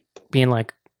like being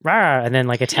like rah, and then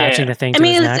like attaching the thing to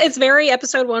his neck. It's very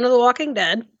episode 1 of The Walking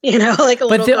Dead, you know, like a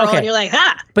little girl and you're like,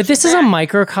 ha! But this is a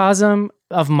microcosm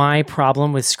of my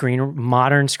problem with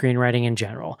modern screenwriting in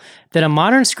general. That a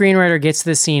modern screenwriter gets to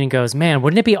the scene and goes, man,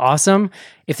 wouldn't it be awesome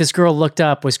if this girl looked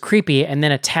up, was creepy, and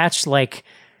then attached like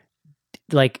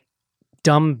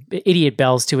dumb idiot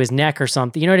bells to his neck or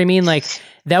something. You know what I mean? Like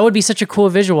that would be such a cool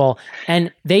visual.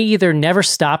 And they either never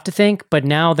stop to think, but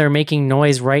now they're making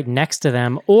noise right next to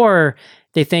them, or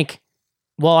they think,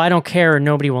 well, I don't care,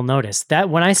 nobody will notice. That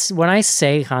when I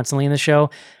say constantly in the show,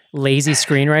 lazy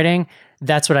screenwriting,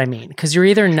 that's what I mean. Because you're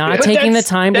either not taking the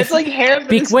time to like half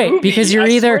this movie. Because you're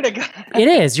it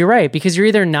is, you're right, because you're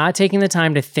either not taking the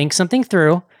time to think something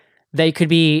through that could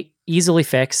be easily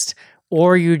fixed,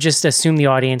 or you just assume the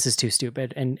audience is too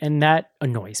stupid. And that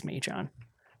annoys me, John.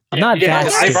 I'm not that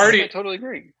stupid. I totally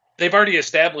agree. They've already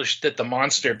established that the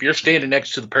monster, if you're standing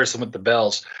next to the person with the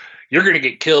bells, you're going to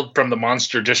get killed from the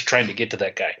monster just trying to get to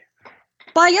that guy.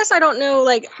 Well, I guess I don't know,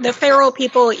 like the feral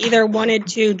people either wanted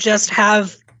to just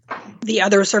have the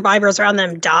other survivors around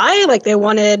them die, like they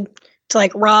wanted to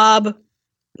like rob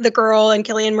the girl and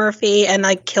Cillian Murphy and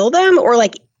like kill them, or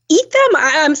like eat them.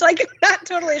 I'm like not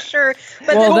totally sure,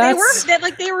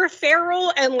 but they were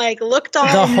feral and like looked all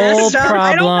the whole messed up. Problem.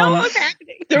 I don't know what's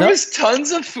happening. There was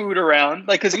tons of food around,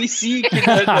 like because we see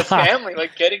the family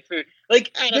like getting food.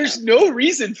 Like there's no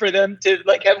reason for them to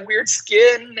like have weird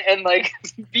skin and like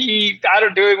be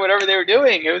doing whatever they were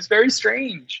doing. It was very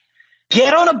strange.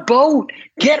 Get on a boat.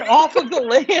 Get off of the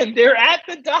land. They're at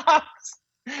the docks.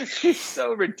 It's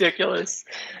so ridiculous.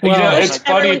 Well, it's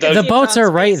funny. The boats are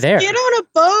right there. Get on a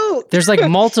boat. There's like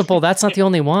multiple. That's not the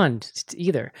only one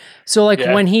either. So like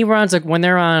when he runs, like when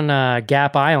they're on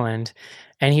Gap Island,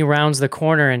 and he rounds the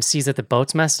corner and sees that the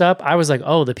boat's messed up, I was like,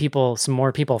 oh, some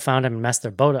more people found him and messed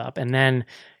their boat up. And then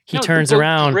he turns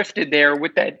around, drifted there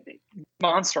with that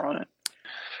monster on it.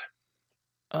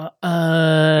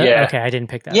 Okay, I didn't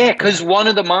pick that. Yeah, because one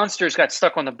of the monsters got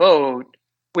stuck on the boat,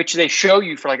 which they show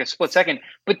you for like a split second,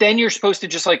 but then you're supposed to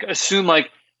just like assume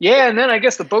like, yeah, and then I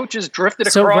guess the boat just drifted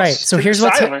across. Right. So here's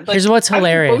what's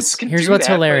hilarious. Here's what's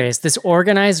hilarious. This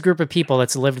organized group of people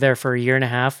that's lived there for a year and a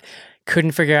half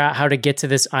couldn't figure out how to get to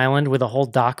this island with a whole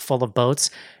dock full of boats,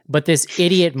 but this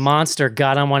idiot monster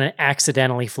got on one and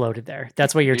accidentally floated there.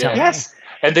 That's what you're telling me.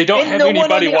 And they don't have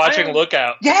anybody watching island.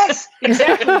 Lookout. Yes,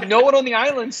 exactly. No one on the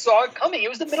island saw it coming. It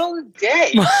was the middle of the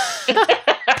day.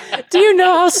 Do you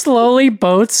know how slowly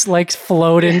boats like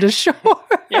float into shore?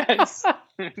 Yes.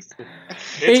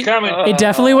 It's coming. It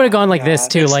definitely would have gone like this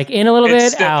too, like in a little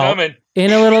bit out,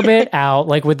 in a little bit out,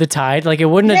 like with the tide. Like it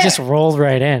wouldn't have just rolled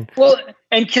right in. Well,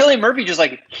 and Cillian Murphy just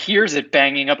like hears it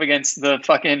banging up against the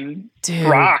fucking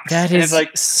rocks. That is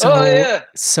like so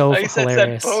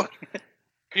hilarious.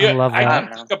 Yeah, love I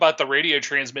that. talk about the radio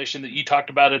transmission that you talked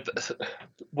about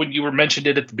when you were mentioned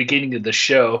it at the beginning of the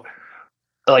show.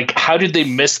 Like, how did they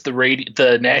miss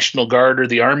the National Guard or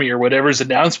the Army or whatever's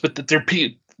announcement that their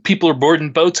people are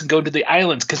boarding boats and going to the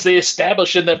islands? Because they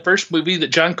established in that first movie that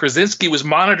John Krasinski was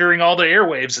monitoring all the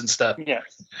airwaves and stuff. Yeah.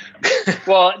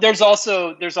 Well, there's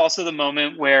also the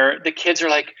moment where the kids are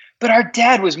like, "But our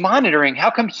dad was monitoring.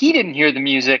 How come he didn't hear the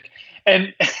music?"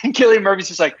 And Cillian Murphy's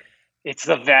just like, "It's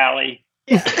the valley."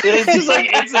 It's just like,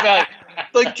 it's the valley.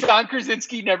 Like, John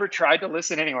Krasinski never tried to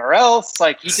listen anywhere else.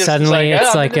 Like, he just Suddenly was it's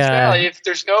I'm like in this a- valley. If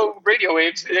there's no radio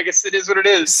waves, I guess it is what it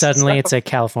is. Suddenly, it's a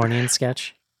Californian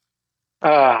sketch.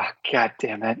 Ah, God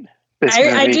damn it. This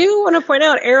I movie. do want to point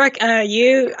out, Eric,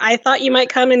 I thought you might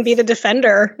come and be the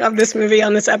defender of this movie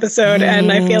on this episode,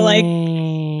 and I feel like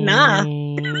nah.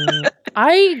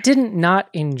 I didn't not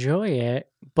enjoy it,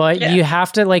 but Yeah. you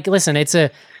have to listen.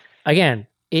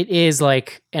 It is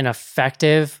like an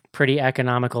effective, pretty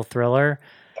economical thriller.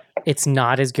 It's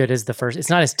not as good as the first. It's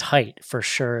not as tight for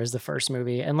sure as the first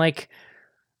movie, and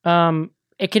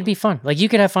it could be fun. Like, you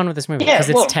could have fun with this movie Yeah, because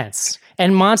it's well, tense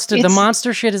and the it's-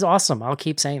 monster shit is awesome. I'll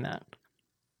keep saying that.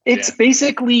 It's Yeah.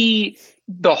 basically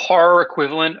the horror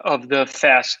equivalent of the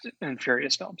Fast and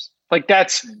Furious films. Like,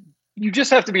 you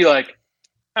just have to be like,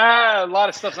 a lot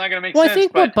of stuff's not going to make Well, sense. I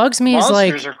think but what bugs me is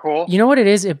monsters are cool. you know what it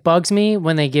is? It bugs me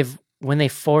when they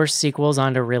force sequels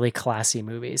onto really classy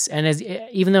movies. And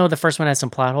even though the first one has some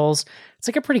plot holes, it's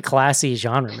like a pretty classy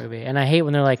genre movie. And I hate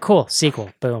when they're like, cool,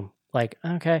 sequel, boom. Like,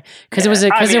 okay. Because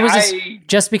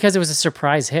just because it was a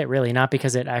surprise hit, really, not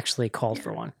because it actually called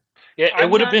for one. Yeah, it I'm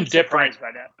would have not been different. surprised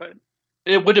by that, but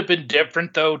It would have been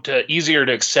different, though, easier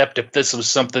to accept if this was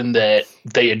something that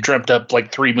they had dreamt up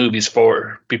like 3 movies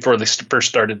for before they first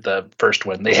started the first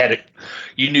one. They had it.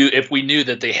 If we knew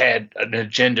that they had an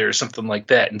agenda or something like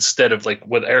that, instead of like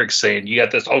what Eric's saying, you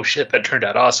got this, oh shit, that turned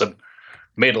out awesome,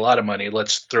 made a lot of money,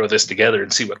 let's throw this together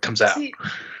and see what comes out.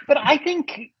 But I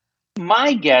think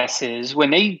my guess is when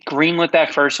they greenlit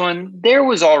that first one, there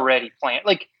was already planned,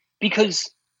 because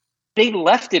they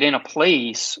left it in a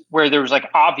place where there was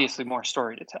obviously more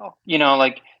story to tell.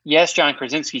 Yes, John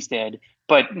Krasinski's dead,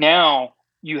 but now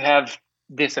you have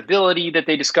this ability that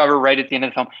they discover right at the end of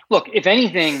the film. Look, if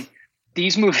anything,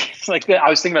 these movies, I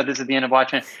was thinking about this at the end of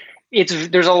watching it.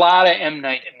 There's a lot of M.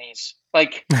 Night in these,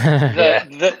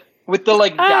 with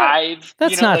the dive.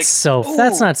 That's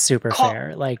that's not super call-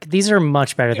 fair. These are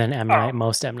much better than M. Night,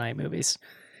 most M. Night movies.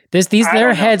 Their don't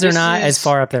know. heads are This not as is-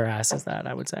 far up their ass as that,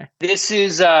 I would say. This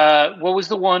is what was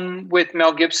the one with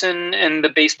Mel Gibson and the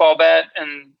baseball bat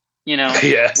and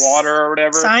Yes. water or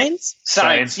whatever? Signs?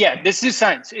 Science. Yeah, this is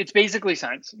science. It's basically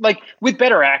science. With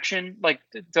better action.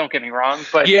 Don't get me wrong,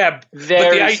 but Yeah,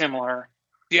 very similar.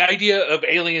 the idea of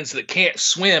aliens that can't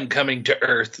swim coming to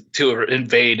Earth to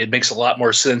invade, it makes a lot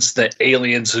more sense than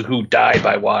aliens who die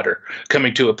by water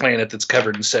coming to a planet that's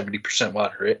covered in 70%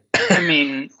 water. Right? I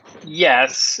mean,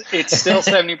 yes, it's still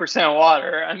 70%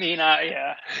 water. I mean,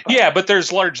 yeah. Yeah, but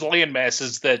there's large land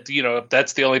masses that, if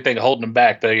that's the only thing holding them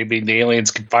back, the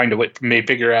aliens can find a way, may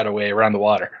figure out a way around the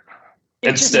water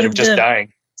instead of just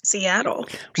dying. Seattle.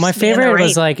 My Just be in the favorite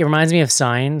was rain. it reminds me of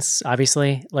Signs,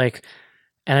 obviously.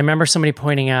 And I remember somebody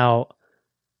pointing out,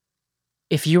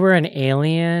 if you were an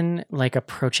alien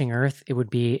approaching Earth, it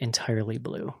would be entirely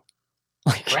blue.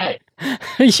 Right.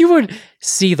 You would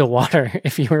see the water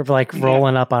if you were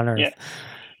rolling up on Earth. Yeah.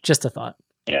 Just a thought.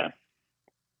 Yeah.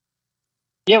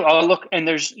 Yeah, well, look, and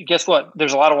guess what?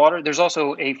 There's a lot of water. There's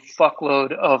also a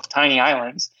fuckload of tiny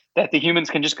islands that the humans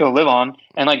can just go live on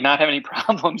and not have any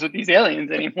problems with these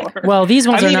aliens anymore. Well, these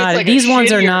ones I are mean, not. it's These a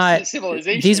ones are shittier not.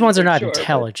 civilization, These ones are for not sure, but-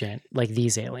 intelligent like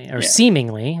these aliens, or Yeah.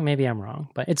 seemingly. Maybe I'm wrong,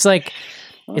 but it's like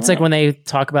when they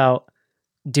talk about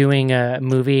doing a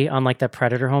movie on the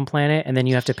Predator home planet, and then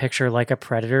you have to picture a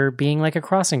Predator being a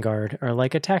crossing guard or a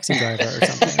taxi driver or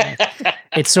something.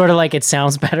 It's sort of it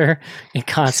sounds better in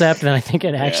concept than I think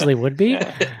it actually would be.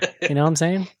 You know what I'm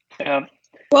saying? Yeah.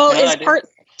 Well, No, I do.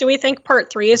 do we think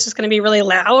part 3 is just going to be really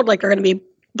loud? They're going to be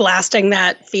blasting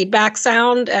that feedback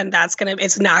sound, and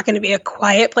it's not going to be a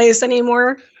quiet place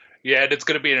anymore. Yeah, and it's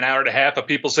going to be an hour and a half of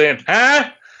people saying, huh?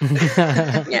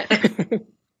 Yeah.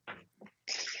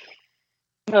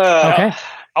 Okay.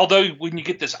 Although when you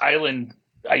get this island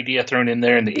idea thrown in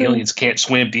there and the aliens can't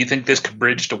swim, do you think this could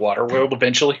bridge to Waterworld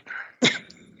eventually?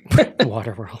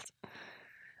 Waterworld.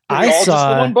 They all just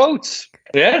live on boats.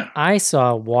 Yeah. I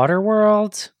saw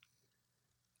Waterworld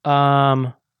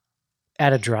at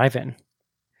a drive-in.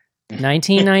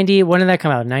 1990, when did that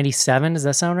come out? 97, does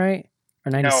that sound right?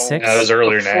 Or 96? No, that was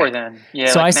earlier Before now. then. Yeah.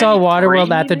 So I saw 93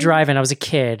 Waterworld at the maybe? drive-in. I was a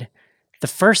kid. The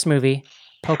first movie,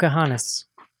 Pocahontas.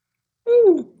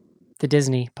 Ooh. the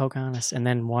Disney Pocahontas, and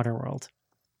then Waterworld.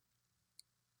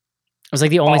 It was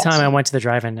like the only time I went to the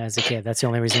drive-in as a kid. That's the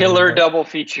only reason. Killer double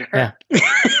feature. Yeah.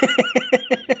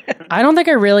 I don't think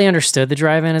I really understood the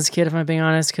drive-in as a kid, if I'm being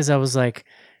honest, because I was like,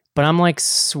 but I'm like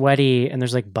sweaty and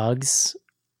there's like bugs.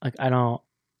 Like I don't,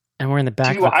 and we're in the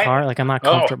back of a car. Like I'm not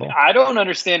comfortable. I don't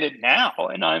understand it now,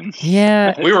 and I'm.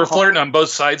 Yeah. We were flirting on both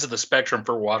sides of the spectrum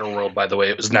for Waterworld, by the way.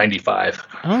 It was 95.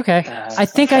 Okay. I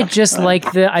think I just like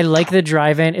the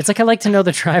drive-in. It's like I like to know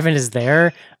the drive-in is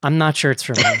there. I'm not sure it's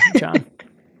for me, John.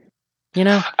 You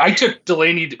know? I took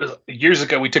Delaney, years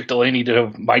ago, we took Delaney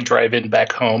to my drive-in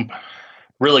back home.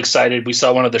 Really excited. We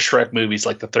saw one of the Shrek movies,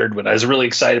 like the third one. I was really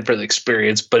excited for the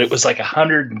experience, but it was like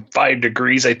 105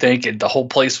 degrees, I think, and the whole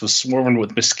place was swarming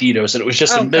with mosquitoes, and it was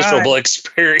just a miserable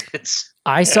experience.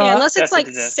 I saw unless it's like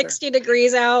 60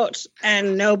 degrees out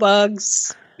and no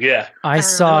bugs. Yeah. I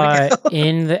saw I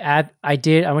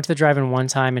went to the drive-in one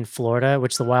time in Florida,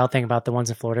 which the wild thing about the ones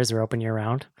in Florida is they're open year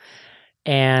round.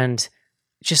 And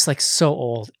just like so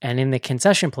old. And in the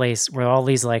concession place were all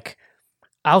these like,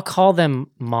 I'll call them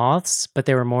moths, but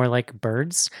they were more like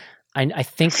birds. I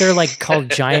think they're like called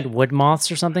giant wood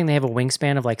moths or something. They have a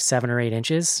wingspan of like 7 or 8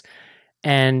 inches.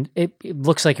 And it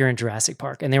looks like you're in Jurassic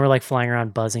Park. And they were like flying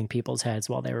around buzzing people's heads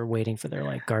while they were waiting for their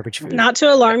like garbage food. Not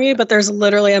to alarm you, but there's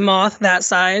literally a moth that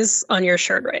size on your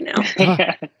shirt right now.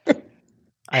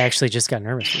 I actually just got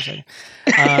nervous for a second.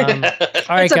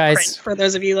 All right, guys. For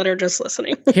those of you that are just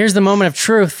listening. Here's the moment of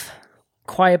truth.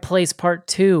 Quiet Place Part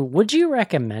 2. Would you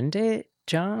recommend it,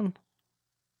 John?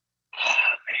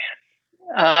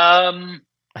 Oh, man.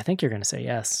 I think you're going to say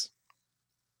yes.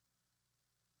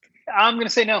 I'm going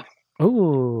to say no.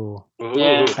 Ooh.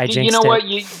 Yeah. I jinxed you know it. what?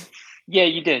 You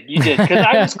did. Because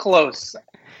I was close.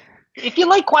 If you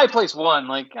like Quiet Place 1,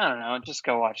 like, I don't know, just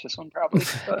go watch this one probably.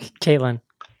 But. Caitlin.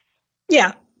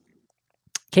 Yeah.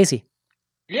 Casey.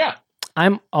 Yeah.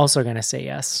 I'm also going to say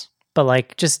yes. But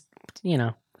like, just, you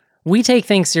know, we take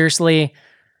things seriously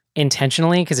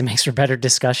intentionally because it makes for better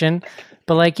discussion.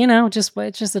 But like, you know,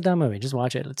 it's just a dumb movie. Just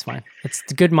watch it. It's fine. It's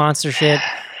good monster shit.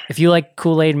 If you like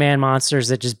Kool-Aid Man monsters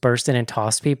that just burst in and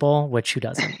toss people, which who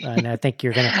doesn't? And I think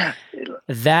you're going to...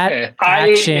 That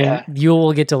action, you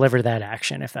will get delivered that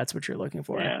action if that's what you're looking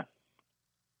for. Yeah.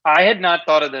 I had not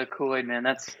thought of the Kool-Aid Man.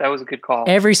 That was a good call.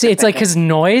 It's like his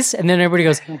noise, and then everybody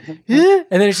goes, eh? And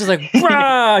then it's just like,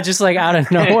 brah, just like out of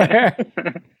nowhere.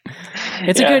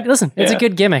 It's a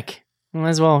good gimmick. Might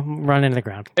as well run into the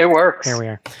ground. It works. Here we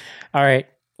are. All right,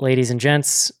 ladies and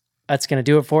gents, that's going to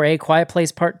do it for A Quiet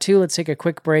Place Part 2. Let's take a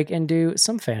quick break and do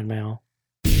some fan mail.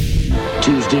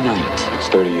 Tuesday night. It's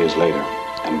 30 years later.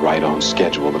 And right on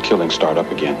schedule, the killings start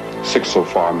up again. 6 so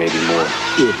far, maybe more.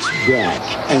 It's back,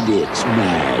 and it's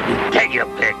mad. Take your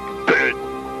pick,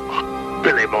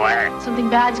 Billy boy. Something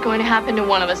bad's going to happen to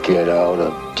one of us. Get out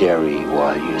of Derry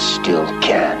while you still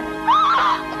can.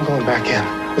 I'm going back in.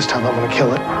 This time I'm going to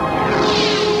kill it.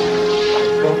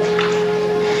 No.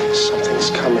 Something's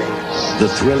coming. The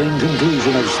thrilling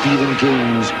conclusion of Stephen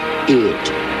King's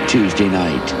It, Tuesday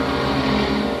night.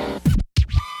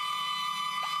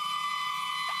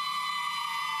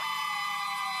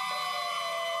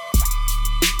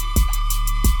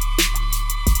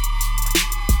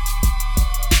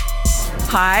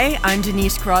 Hi, I'm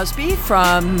Denise Crosby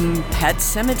from Pet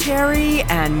Sematary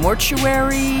and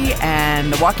Mortuary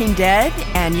and The Walking Dead,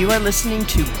 and you are listening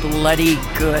to Bloody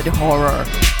Good Horror.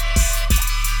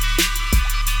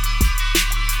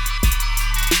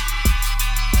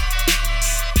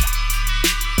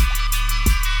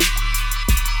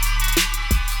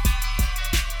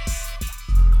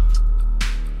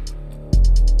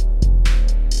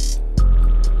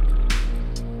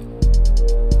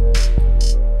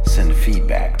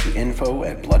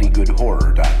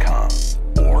 info@bloodygoodhorror.com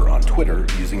or on Twitter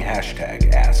using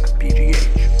hashtag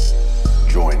AskBGH.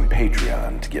 Join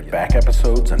Patreon to get back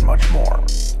episodes and much more.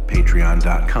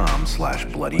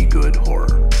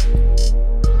 Patreon.com/bloodygoodhorror.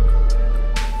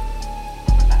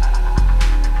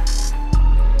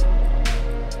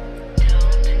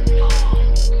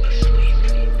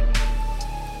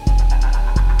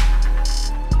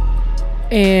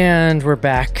 And we're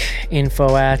back.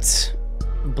 Info at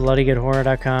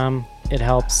bloodygoodhorror.com. It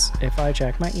helps if I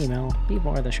check my email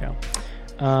before the show.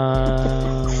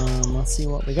 Let's see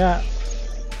what we got.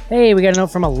 Hey, we got a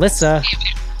note from Alyssa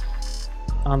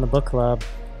on the book club.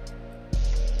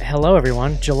 Hello,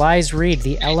 everyone. July's read,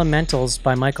 The Elementals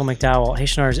by Michael McDowell. Hey,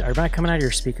 Schnars, are you not coming out of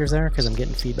your speakers there? Because I'm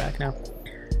getting feedback now.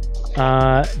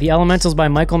 The Elementals by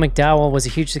Michael McDowell was a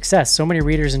huge success. So many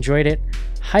readers enjoyed it.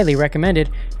 Highly recommended.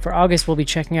 For August, we'll be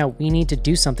checking out We Need to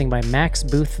Do Something by Max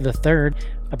Booth III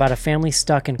about a family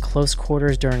stuck in close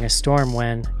quarters during a storm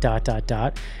when...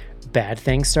 bad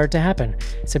things start to happen.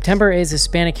 September is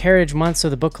Hispanic Heritage Month, so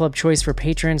the book club choice for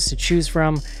patrons to choose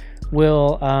from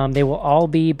will all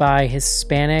be by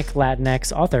Hispanic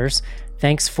Latinx authors.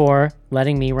 Thanks for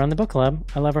letting me run the book club.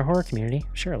 I love our horror community.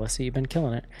 Sure, Alyssa, you've been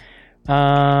killing it.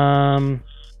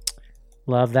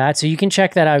 Love that. So you can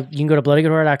check that out. You can go to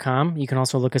bloodygoodhorror.com. You can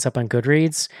also look us up on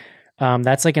Goodreads.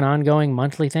 That's like an ongoing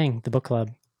monthly thing, the book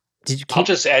club. I'll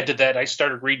just add to that. I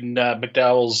started reading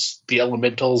McDowell's The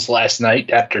Elementals last night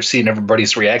after seeing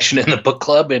everybody's reaction in the book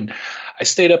club, and I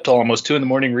stayed up till almost 2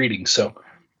 a.m. reading, so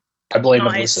I blame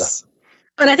Alyssa.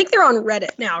 And I think they're on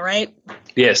Reddit now, right?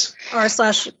 Yes.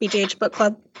 r/BGH book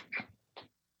club.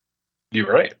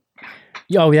 You're right.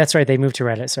 Oh, that's right. They moved to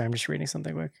Reddit. Sorry, I'm just reading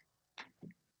something quick.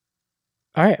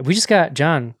 All right. We just got,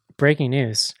 John, breaking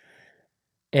news.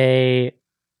 A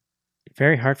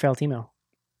very heartfelt email.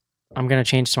 I'm going to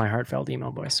change to my heartfelt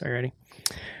email voice. Are you ready?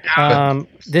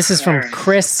 This is from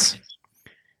Chris.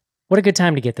 What a good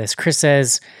time to get this. Chris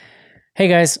says, "Hey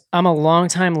guys, I'm a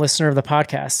longtime listener of the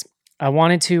podcast. I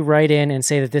wanted to write in and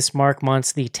say that this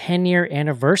month's the 10-year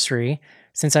anniversary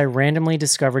since I randomly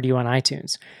discovered you on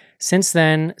iTunes. Since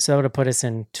then," so that would have put us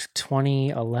in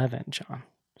 2011, John.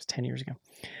 It was 10 years ago.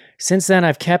 "Since then,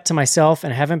 I've kept to myself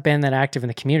and haven't been that active in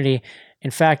the community. In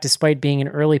fact, despite being an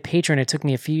early patron, it took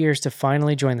me a few years to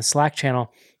finally join the Slack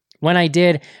channel. When I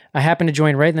did, I happened to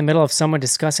join right in the middle of someone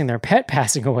discussing their pet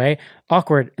passing away.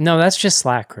 Awkward. No, that's just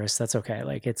Slack, Chris. That's okay.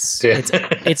 Like it's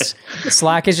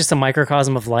Slack is just a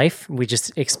microcosm of life. We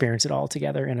just experience it all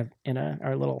together in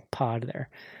our little pod there.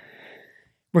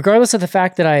 Regardless of the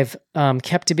fact that I've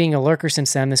kept to being a lurker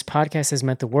since then, this podcast has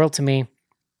meant the world to me.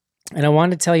 And I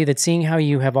wanted to tell you that seeing how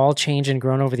you have all changed and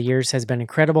grown over the years has been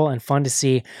incredible and fun to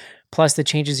see. Plus the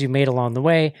changes you've made along the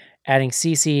way, adding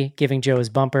Cece, giving Joe his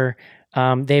bumper.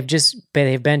 They've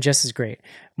been just as great.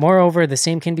 Moreover, the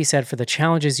same can be said for the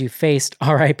challenges you faced.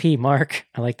 R.I.P. Mark."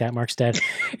 I like that. Mark's dead.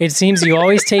 "It seems you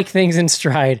always take things in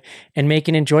stride and make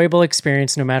an enjoyable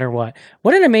experience no matter what."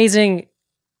 What an amazing,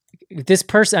 this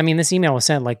email was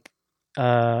sent like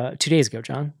 2 days ago,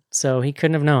 John. So he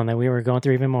couldn't have known that we were going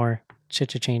through even more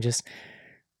changes.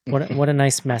 What a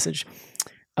nice message.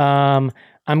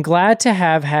 "I'm glad to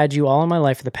have had you all in my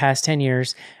life for the past 10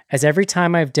 years, as every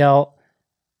time I've dealt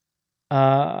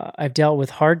with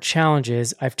hard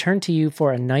challenges, I've turned to you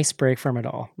for a nice break from it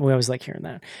all." We always like hearing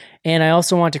that. "And I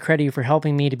also want to credit you for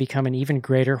helping me to become an even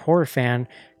greater horror fan,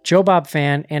 Joe Bob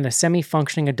fan, and a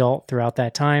semi-functioning adult throughout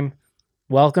that time."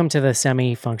 Welcome to the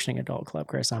semi-functioning adult club,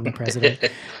 Chris. I'm the president.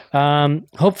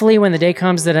 Hopefully when the day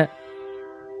comes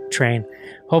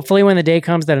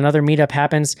that another meetup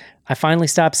happens, I finally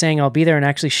stop saying I'll be there and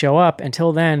actually show up.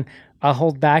 Until then, I'll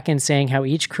hold back in saying how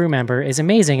each crew member is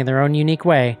amazing in their own unique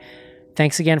way.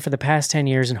 Thanks again for the past 10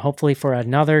 years and hopefully for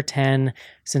another 10.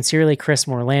 Sincerely, Chris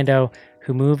from Orlando,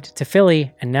 who moved to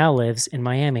Philly and now lives in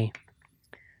Miami.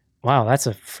 Wow, that's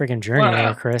a friggin' journey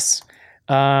there, Chris.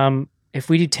 If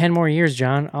we do 10 more years,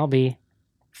 John, I'll be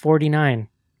 49,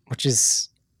 that's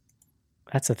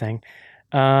a thing.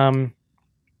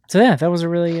 So yeah, that was a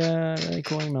really really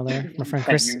cool email there. My friend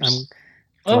Chris, I'm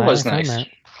glad was I found nice. that.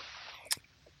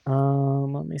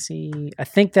 Let me see. I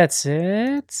think that's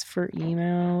it for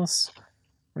emails.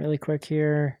 Really quick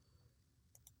here.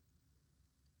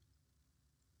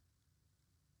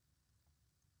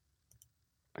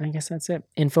 I guess that's it.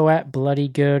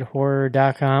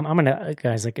 info@bloodygoodhorror.com.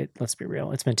 Guys, let's be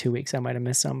real. It's been 2 weeks. I might have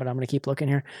missed some, but I'm gonna keep looking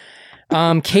here.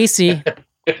 Casey.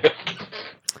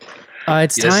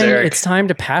 It's time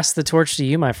to pass the torch to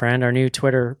you, my friend, our new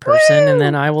Twitter person. Woo! And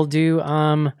then I will do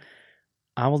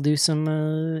some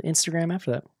Instagram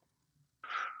after that.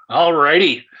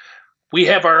 Alrighty. We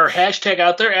have our hashtag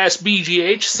out there,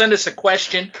 AskBGH. Send us a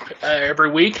question every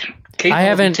week. Kate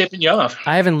will be tipping you off.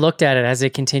 I haven't looked at it. Has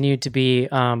it continued to be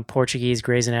Portuguese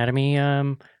Grey's Anatomy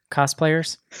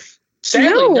cosplayers?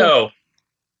 Sadly, no.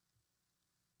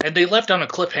 And they left on a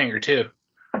cliffhanger, too,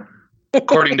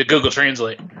 according to Google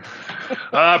Translate.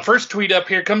 First tweet up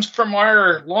here comes from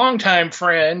our longtime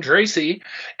friend, Tracy,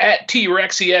 at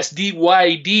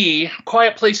TREXESDYD,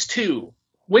 Quiet Place 2.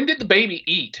 When did the baby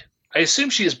eat? I assume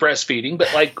she is breastfeeding, but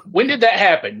when did that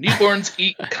happen? Newborns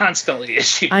eat constantly. Is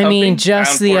she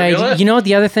just the idea. You know what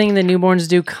the other thing that newborns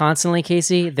do constantly,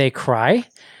 Casey? They cry.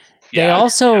 Yeah. They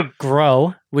also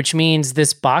grow, which means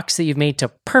this box that you've made to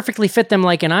perfectly fit them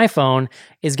like an iPhone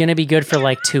is going to be good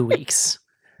for 2 weeks.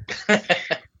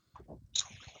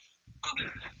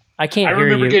 I can't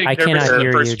hear you. I cannot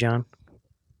hear you, John.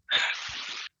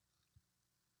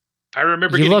 I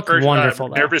remember You getting look wonderful,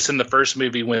 though. nervous in the first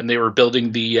movie when they were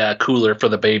building the cooler for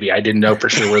the baby. I didn't know for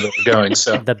sure where they were going.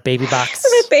 So The baby box.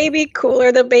 The baby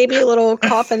cooler, the baby little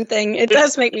coffin thing. It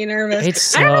does make me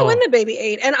nervous. I don't know when the baby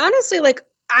ate. And honestly, like,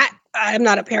 I'm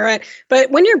not a parent, but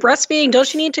when you're breastfeeding,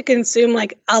 don't you need to consume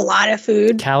like a lot of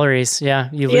food? Calories, yeah.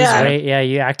 You lose weight. Yeah,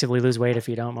 you actively lose weight if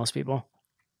you don't, most people.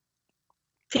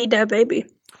 Feed that baby.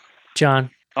 John.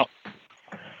 Oh.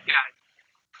 Yeah.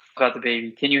 About the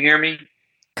baby. Can you hear me?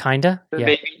 Kinda? The yeah.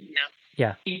 baby?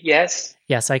 Yeah. Yes.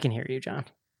 Yes, I can hear you, John.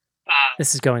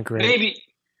 This is going great. Baby.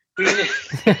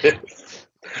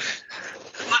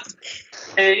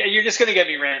 Hey, you're just going to get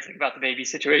me ranting about the baby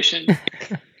situation.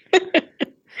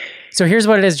 So here's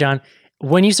what it is, John.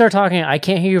 When you start talking, I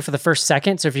can't hear you for the first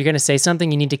second. So if you're going to say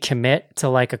something, you need to commit to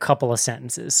like a couple of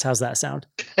sentences. How's that sound?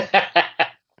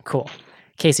 Cool.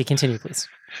 Casey, continue, please.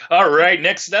 All right.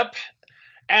 Next up,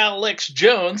 Alex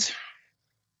Jones.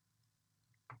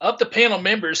 Of the panel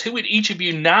members, who would each of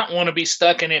you not want to be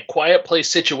stuck in a quiet place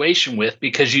situation with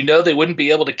because you know they wouldn't be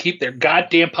able to keep their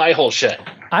goddamn pie hole shut?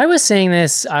 I was saying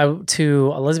this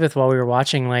to Elizabeth while we were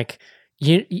watching, like,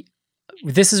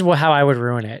 this is how I would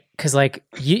ruin it. Because, like,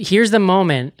 here's the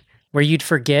moment where you'd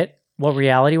forget what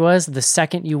reality was the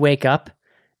second you wake up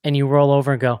and you roll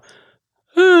over and go,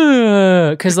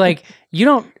 because, like,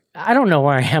 I don't know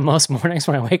where I am most mornings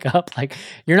when I wake up. Like,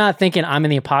 you're not thinking I'm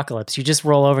in the apocalypse. You just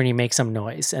roll over and you make some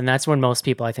noise. And that's when most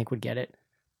people, I think, would get it.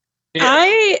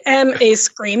 I am a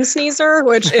scream sneezer,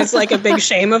 which is like a big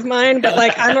shame of mine. But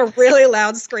like, I'm a really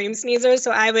loud scream sneezer.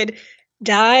 So I would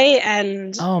die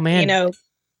and,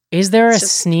 Is there a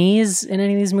sneeze in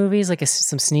any of these movies? Like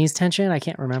some sneeze tension? I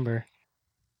can't remember.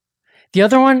 The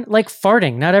other one, like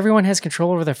farting. Not everyone has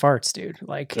control over their farts, dude.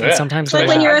 Like, sometimes... Like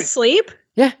when you're asleep?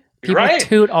 Yeah. People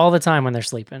toot all the time when they're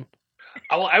sleeping.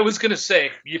 I was going to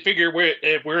say, you figure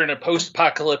we're in a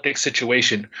post-apocalyptic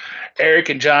situation. Eric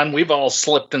and John, we've all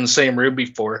slept in the same room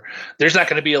before. There's not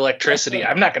going to be electricity.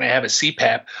 I'm not going to have a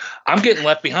CPAP. I'm getting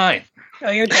left behind. Oh,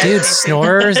 you're done. Dude,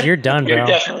 snorers, you're done, bro. You're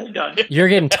definitely done. You're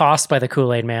getting tossed by the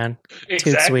Kool-Aid man.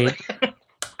 Exactly. Toot sweet.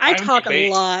 I talk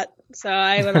a lot, so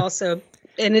I would also,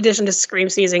 in addition to scream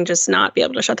sneezing, just not be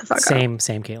able to shut the fuck up. Same,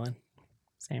 Caitlin.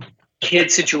 Same.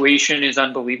 Kid situation is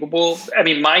unbelievable. I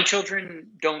mean, my children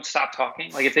don't stop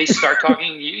talking. Like if they start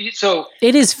talking, so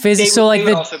it is physical. So like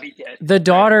the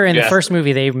daughter in the first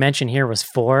movie they mentioned here was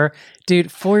 4. Dude,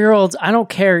 4-year-olds, I don't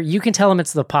care. You can tell them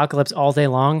it's the apocalypse all day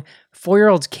long.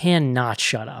 4-year-olds cannot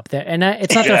shut up. And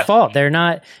it's not their fault.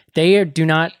 They do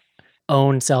not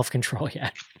own self-control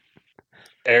yet.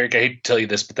 Eric, I hate to tell you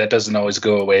this, but that doesn't always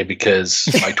go away because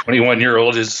my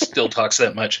 21-year-old still talks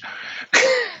that much.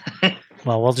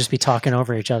 Well, we'll just be talking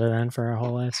over each other then for our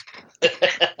whole lives.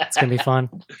 It's going to be fun.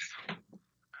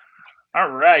 All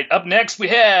right. Up next, we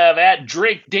have at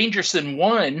Drake Dangerson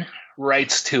 1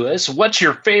 writes to us, what's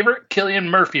your favorite Cillian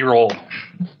Murphy role?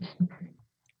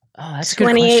 Oh, that's a good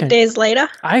 28 question. Days Later.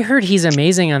 I heard he's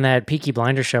amazing on that Peaky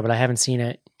Blinders show, but I haven't seen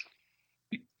it.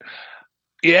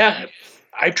 Yeah.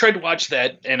 I tried to watch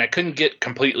that, and I couldn't get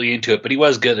completely into it, but he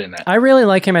was good in that. I really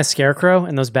like him as Scarecrow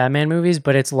in those Batman movies,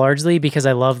 but it's largely because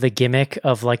I love the gimmick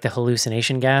of like the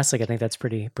hallucination gas. Like I think that's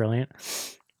pretty brilliant.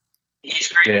 He's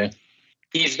great. Yeah.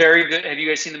 He's very good. Have you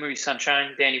guys seen the movie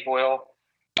Sunshine? Danny Boyle.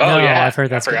 Oh no, yeah, I've heard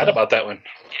that. I forgot about that one.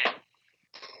 Yeah.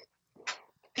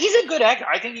 He's a good actor.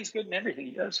 I think he's good in everything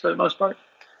he does for the most part.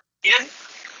 Yeah.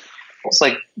 It's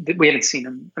like we haven't seen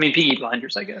him. I mean, Peaky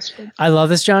Blinders, I guess. But. I love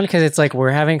this, John, because it's like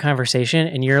we're having a conversation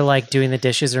and you're like doing the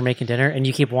dishes or making dinner and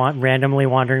you keep randomly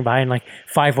wandering by and like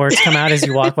 5 words come out as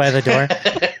you walk by the door.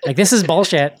 Like, this is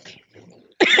bullshit.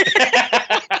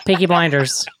 Peaky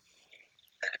Blinders.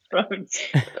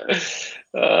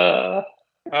 All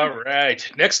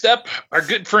right. Next up, our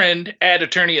good friend, ad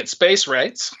attorney at Space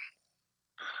writes,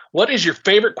 what is your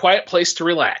favorite quiet place to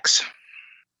relax?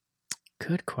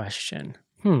 Good question.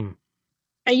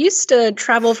 I used to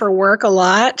travel for work a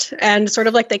lot and sort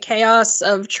of like the chaos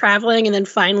of traveling and then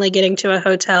finally getting to a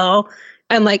hotel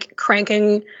and like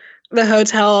cranking the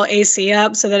hotel AC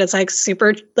up so that it's like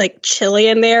super like chilly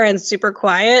in there and super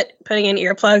quiet, putting in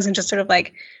earplugs and just sort of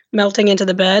like melting into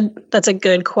the bed. That's a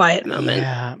good quiet moment.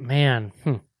 Yeah, man.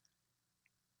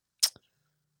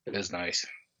 It is nice.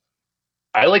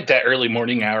 I like that early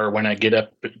morning hour when I get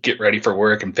up, get ready for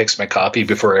work and fix my coffee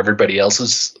before everybody else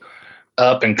is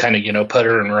up and kind of,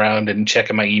 puttering around and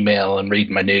checking my email and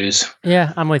reading my news.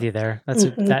 Yeah, I'm with you there.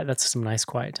 That's some nice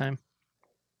quiet time.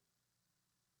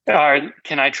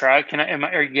 Can I try?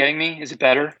 Are you getting me? Is it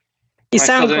better? You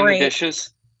sound doing great. The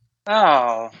dishes?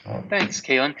 Oh, thanks,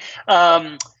 Kaylin.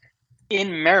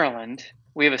 In Maryland,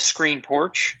 we have a screen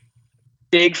porch.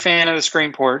 Big fan of the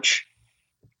screen porch.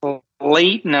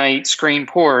 late night screen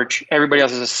porch. Everybody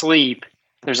else is asleep.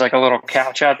 There's like a little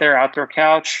couch out there, outdoor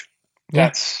couch. Yeah,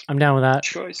 That's I'm down with that.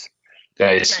 choice.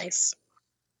 Nice.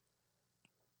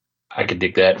 I could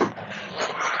dig that.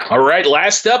 All right,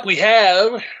 last up we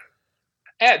have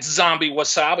at Zombie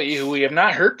Wasabi, who we have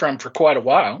not heard from for quite a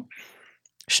while.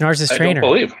 Schnars' I trainer. don't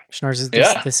believe. Schnars is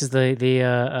Yeah. this is the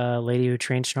lady who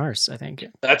trained Schnars, I think.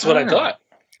 That's what I thought.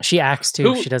 She acts too.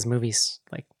 Who- She does movies,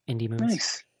 like indie movies.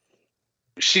 Nice.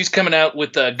 She's coming out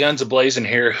with guns ablazing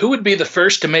here. Who would be the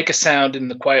first to make a sound in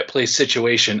the Quiet Place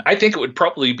situation? I think it would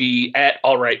probably be at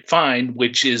All Right Fine,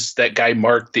 which is that guy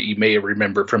Mark that you may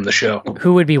remember from the show.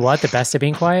 Who would be what? The best at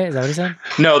being quiet? Is that what he said?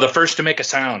 No, the first to make a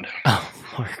sound. Oh,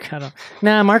 Mark. I don't.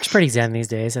 Nah, Mark's pretty zen these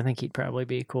days. I think he'd probably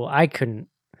be cool. I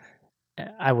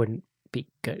wouldn't be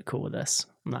cool with this.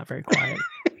 I'm not very quiet.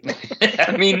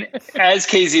 I mean, as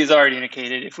Casey has already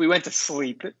indicated, if we went to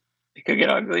sleep, it could get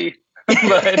ugly.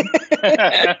 But because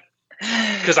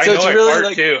I know I really fart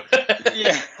like, too.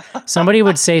 Yeah. Somebody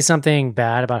would say something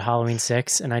bad about Halloween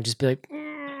 6, and I'd just be like,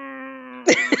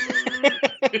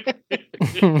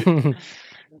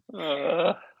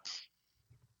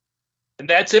 And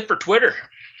that's it for Twitter.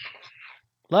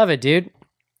 love it, dude.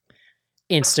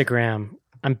 Instagram.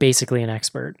 I'm basically an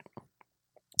expert.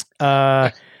 Oh,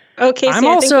 Casey, I'm I think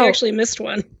also- we actually missed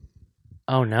one.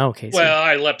 Oh no, Casey. Well,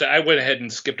 I left it. I went ahead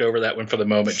and skipped over that one for the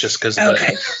moment just because of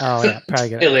Okay. Oh yeah, probably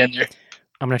good. alien there.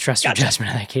 I'm going to trust your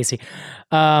judgment on that, Casey.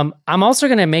 I'm also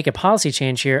going to make a policy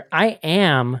change here. I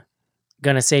am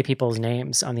going to say people's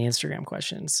names on the Instagram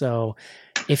questions. So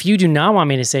if you do not want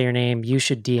me to say your name, you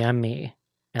should DM me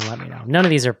and let me know. None of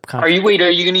these are. Are you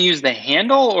going to use the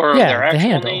handle or their the actual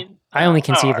handle. name? I only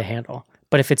can see Oh, the handle.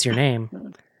 But if it's your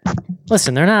name,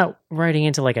 listen, they're not writing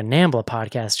into like a NAMBLA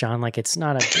podcast, John. Like it's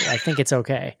not I think it's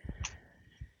okay.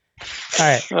 All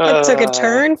right. That took a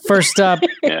turn. First up,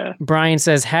 Yeah. Brian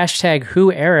says hashtag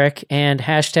who Eric and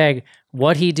hashtag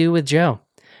what he do with Joe.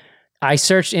 I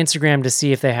searched Instagram to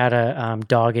see if they had a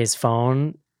dog is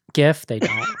phone gif. They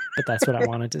don't, but that's what I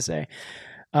wanted to say.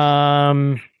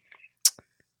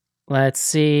 Let's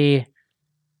see.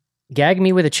 Gag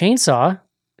Me with a Chainsaw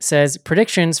says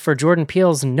predictions for Jordan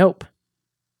Peele's Nope.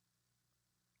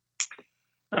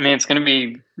 I mean, it's going to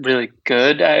be really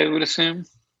good, I would assume.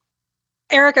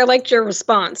 Eric, I liked your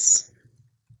response.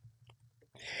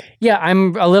 Yeah,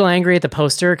 I'm a little angry at the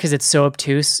poster because it's so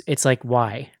obtuse. It's like,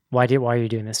 why? Why are you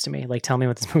doing this to me? Like, tell me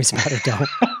what this movie's about or don't.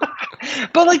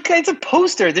 But like, it's a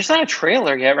poster. There's not a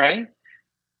trailer yet, right?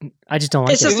 I just don't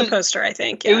like It's it. just a poster, I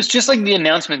think. It was just like the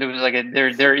announcement. It was like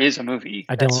there is a movie.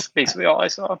 That's basically all I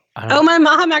saw. Oh, my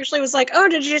mom actually was like, "Oh,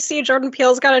 did you see Jordan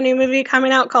Peele's got a new movie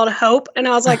coming out called Hope?" And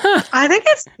I was like, "I think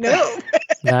it's no."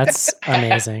 That's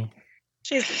amazing.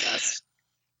 She's the best.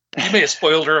 You may have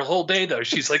spoiled her whole day, though.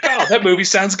 She's like, "Oh, that movie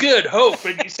sounds good. Hope,"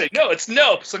 and you say, "No, it's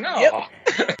Nope." So no.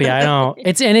 But yeah, I don't.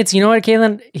 It's you know what,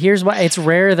 Caitlin? Here's why it's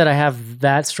rare that I have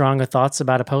that strong of thoughts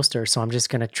about a poster. So I'm just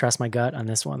gonna trust my gut on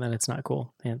this one that it's not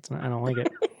cool. I don't like it.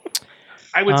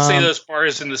 I would say, as far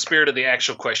as in the spirit of the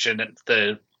actual question,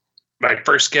 my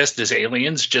first guess is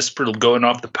Aliens, just for going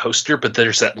off the poster. But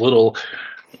there's that little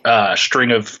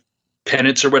string of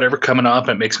pennants or whatever coming off.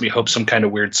 It makes me hope some kind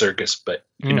of weird circus. But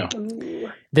you know.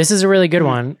 This is a really good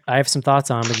one. I have some thoughts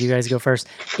on, but you guys go first.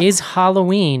 Is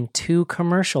Halloween too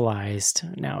commercialized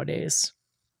nowadays?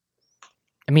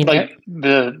 I mean, like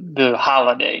the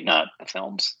holiday, not the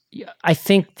films. Yeah, I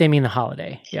think they mean the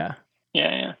holiday. Yeah.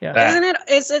 Yeah. Isn't it?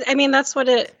 Is it? I mean, that's what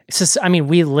it. It's just, I mean,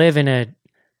 we live in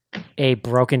a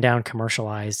broken down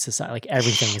commercialized society. Like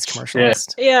everything is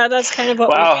commercialized. Yeah, that's kind of what.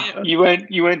 Wow, we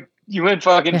do. you went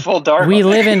fucking full dark. We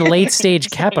live in late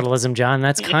stage capitalism, John.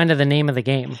 That's kind of the name of the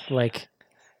game. Like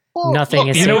nothing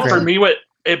is You sacred. know, for me, what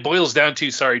it boils down to,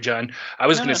 sorry, John, I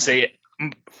was going to say it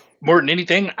more than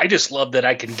anything. I just love that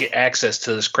I can get access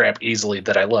to this crap easily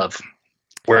that I love,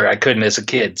 where I couldn't as a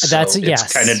kid. So That's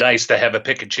it's kind of nice to have a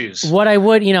pick and choose. What I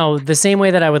would, the same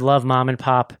way that I would love mom and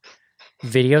pop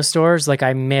video stores, like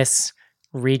I miss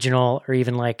regional or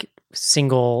even like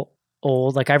single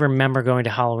old. Like I remember going to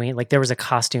Halloween, like there was a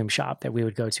costume shop that we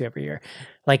would go to every year.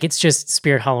 Like it's just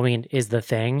Spirit Halloween is the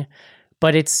thing,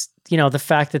 but it's, the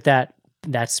fact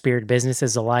that Spirit business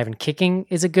is alive and kicking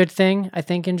is a good thing, I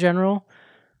think, in general.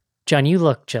 John, you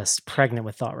look just pregnant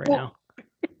with thought right now.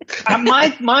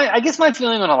 I guess my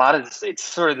feeling on a lot of this, it's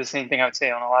sort of the same thing I would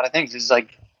say on a lot of things, is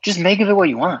like, just make of it what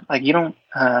you want. Like you don't,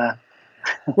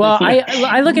 Well,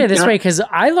 I look at it this way because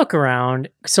I look around.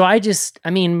 So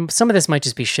some of this might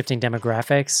just be shifting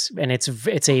demographics, and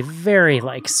it's a very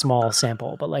like small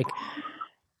sample. But like,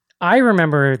 I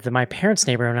remember my parents'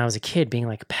 neighborhood when I was a kid being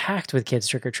like packed with kids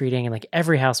trick or treating, and like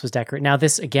every house was decorated. Now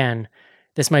this again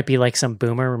this might be like some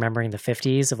boomer remembering the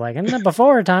 50s of like, and then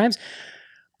before times.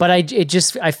 But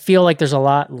I feel like there's a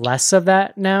lot less of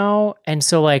that now. And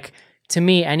so like, to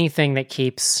me, anything that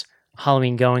keeps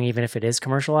Halloween going, even if it is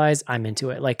commercialized, I'm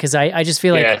into it. Like, cause I just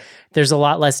feel like there's a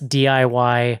lot less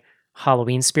DIY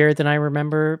Halloween spirit than I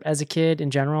remember as a kid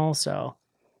in general. So.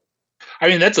 I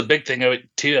mean, that's a big thing of it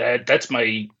too. That's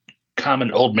my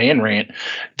common old man rant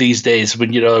these days.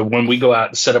 When we go out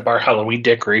and set up our Halloween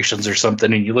decorations or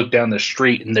something, and you look down the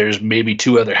street and there's maybe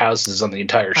 2 other houses on the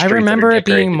entire street. I remember it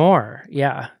being more,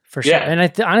 for sure. Yeah.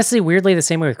 And honestly, weirdly, the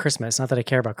same way with Christmas. Not that I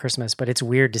care about Christmas, but it's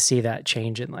weird to see that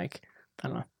change in like, I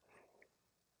don't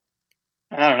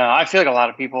know. I feel like a lot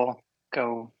of people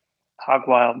go hog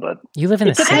wild, but you live in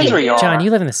the city, John.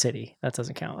 You live in the city. That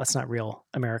doesn't count. That's not real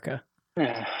America.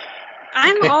 Yeah.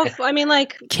 I'm off. I mean,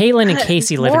 like Caitlin and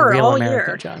Casey live in real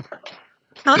America, year. John.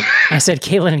 Huh? I said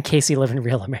Caitlin and Casey live in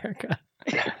real America.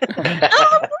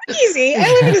 Oh, easy. I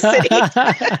live in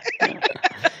the city.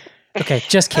 Okay,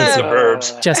 just Casey.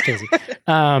 Suburbs. Just Casey.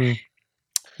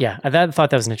 Yeah, I thought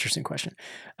that was an interesting question.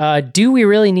 Do we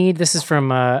really need? This is from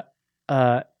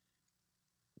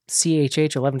CHH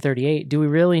 1138. Do we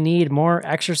really need more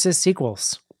Exorcist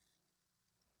sequels?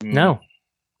 No.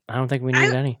 I don't think we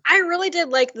need any. I really did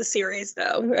like the series,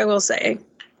 though, I will say.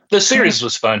 The series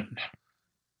was fun.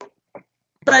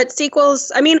 But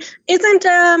sequels, I mean, isn't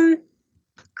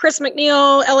Chris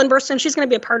McNeil, Ellen Burstyn, she's going to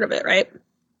be a part of it, right?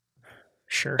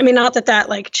 Sure. I mean, not that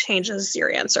like changes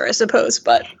your answer, I suppose,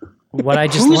 but... What I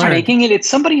just Who's learned... making it? It's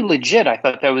somebody legit. I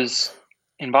thought that was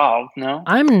involved, no?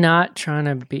 I'm not trying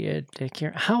to be a dick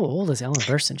here. How old is Ellen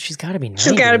Burstyn? She's got to be 90,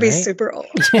 She's got to be right? super old.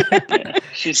 Yeah,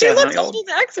 she looks old as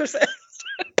Exorcist.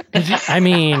 I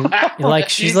mean, like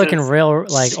she's looking real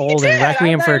like old in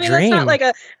Requiem for a Dream. That's not like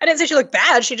I didn't say she looked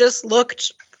bad. She just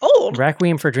looked old.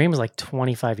 Requiem for a Dream was like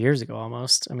 25 years ago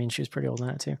almost. I mean, she was pretty old in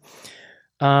that too.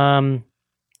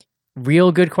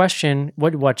 Real good question.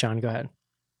 What, John? Go ahead.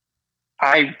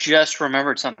 I just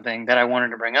remembered something that I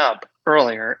wanted to bring up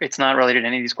earlier. It's not related to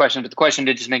any of these questions, but the question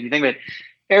did just make me think of it.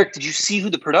 Eric, did you see who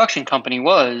the production company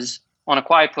was on A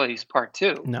Quiet Place Part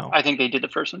 2? No. I think they did the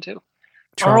first one too.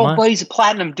 Trauma? Our old buddies at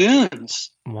Platinum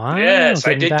Dunes. Wow. Yes,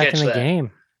 I getting did back catch in the that.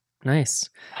 game. Nice.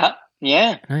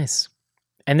 Yeah. Nice.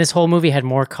 And this whole movie had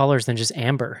more colors than just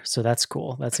amber, so that's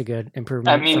cool. That's a good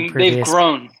improvement. I mean, from previous. they've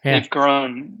grown. Yeah. They've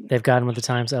grown. They've gotten with the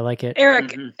times. I like it.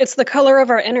 Eric, it's the color of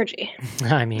our energy.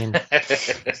 I mean,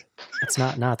 it's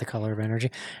not the color of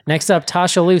energy. Next up,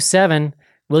 Tasha Lou 7.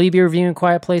 Will you be reviewing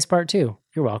Quiet Place Part 2?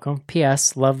 You're welcome.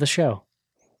 P.S. Love the show.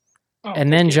 Oh,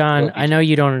 and then, John, I know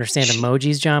you don't understand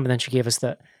emojis, John, but then she gave us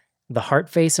the heart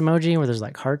face emoji where there's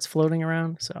like hearts floating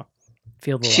around. So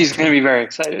feel the She's going to be very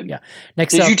excited. Yeah.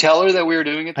 Next did up, you tell her that we were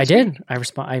doing it? I did. I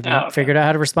figured out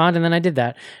how to respond, and then I did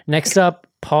that. Next up,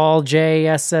 Paul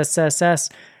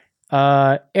JSSSS.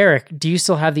 Eric, do you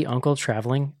still have the Uncle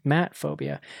Traveling Matt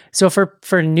phobia? So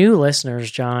for new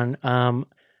listeners, John,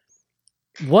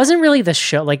 wasn't really the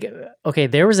show like, okay,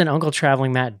 there was an Uncle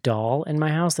Traveling Matt doll in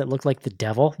my house that looked like the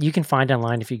devil. You can find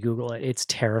online if you Google it. It's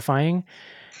terrifying.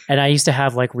 And I used to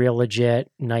have like real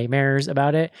legit nightmares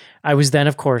about it. I was then,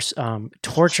 of course,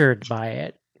 tortured by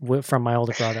it from my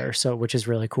older brother, which is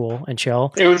really cool and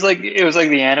chill. It was like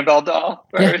the Annabelle doll,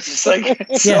 where it's just like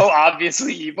so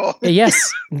obviously evil.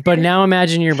 Yes, but now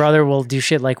imagine your brother will do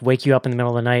shit like wake you up in the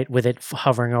middle of the night with it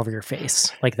hovering over your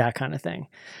face, like that kind of thing.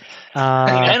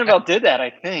 Annabelle did that, I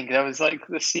think. That was like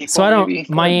the sequel. So I don't. Maybe.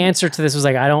 My answer to this was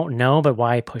like, I don't know, but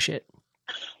why push it?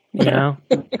 You know.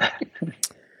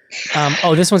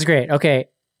 This one's great. Okay,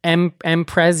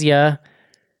 Emprezia.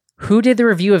 Who did the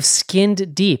review of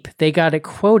Skinned Deep? They got it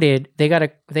quoted. They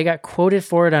got quoted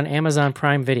for it on Amazon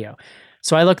Prime Video.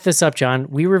 So I looked this up, John.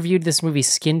 We reviewed this movie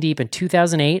Skinned Deep in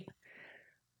 2008.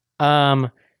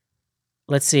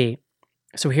 Let's see.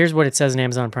 So here's what it says in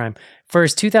Amazon Prime. For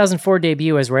his 2004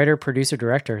 debut as writer, producer,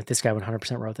 director, this guy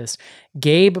 100% wrote this,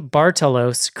 Gabe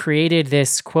Bartalos created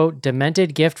this, quote,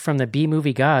 demented gift from the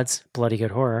B-movie gods, bloody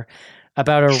good horror,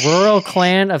 about a rural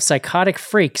clan of psychotic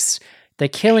freaks, the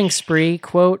killing spree,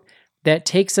 quote, that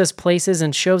takes us places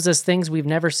and shows us things we've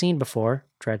never seen before.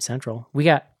 Dread Central.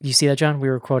 You see that, John? We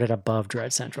were quoted above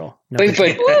Dread Central. Wait,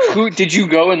 who did you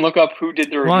go and look up who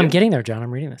did the review? Well, I'm getting there, John.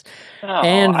 I'm reading this.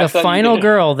 And the final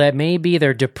girl that may be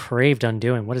their depraved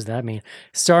undoing. What does that mean?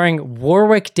 Starring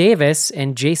Warwick Davis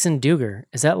and Jason Duger.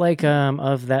 Is that like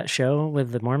of that show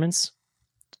with the Mormons?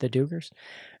 The Dugers?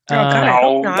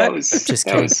 No, that was just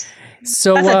kidding.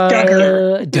 So,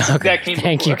 Duggar.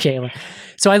 Thank you, Caitlin.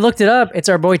 So I looked it up. It's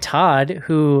our boy Todd,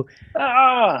 who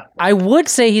I would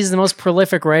say he's the most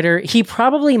prolific writer. He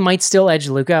probably might still edge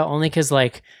Luca only because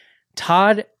like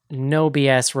Todd no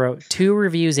BS, wrote 2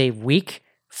 reviews a week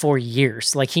for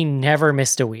years. Like he never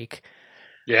missed a week.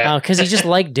 Yeah. Because he just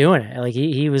liked doing it. Like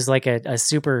he was like a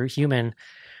superhuman.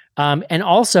 And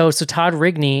also, so Todd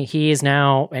Rigney, he is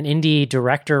now an indie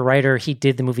director, writer. He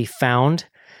did the movie Found,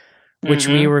 which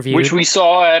we reviewed. Which we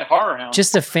saw at Horror Hound.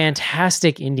 Just a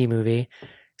fantastic indie movie.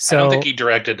 So I don't think he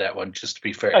directed that one, just to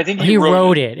be fair. I think he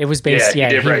wrote it. It was based, he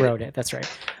wrote wrote it. That's right.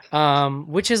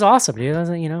 Which is awesome,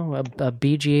 dude. You know, a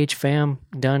BGH fam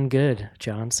done good,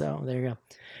 John. So there you go.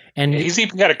 And he's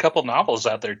even got a couple novels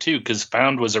out there too, because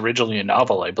Found was originally a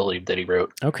novel, I believe, that he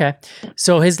wrote. Okay.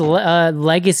 So his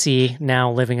legacy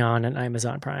now living on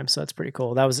Amazon Prime. So that's pretty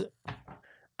cool. That was,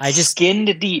 I just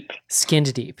skinned deep.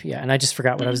 Yeah. And I just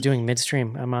forgot what I was doing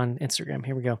midstream. I'm on Instagram.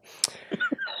 Here we go.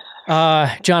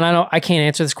 John, I can't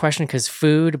answer this question because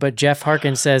food, but Jeff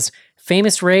Harkin says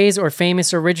famous Ray's or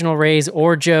famous original Ray's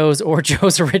or Joe's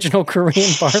original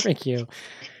Korean barbecue.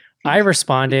 I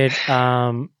responded,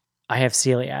 I have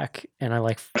celiac and I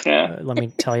like, let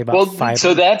me tell you about fiber.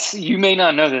 So that's, you may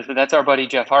not know this, but that's our buddy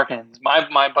Jeff Harkins.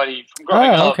 My buddy from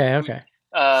growing up. Okay.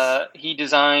 He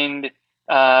designed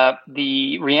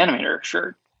the Reanimator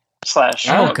shirt /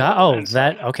 Oh God. Oh,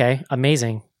 that, okay.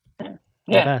 Amazing.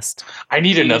 The best. I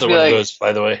need another one of those,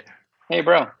 by the way. Hey,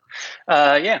 bro.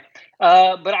 But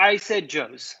I said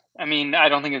Joe's. I mean, I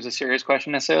don't think it was a serious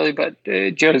question necessarily, but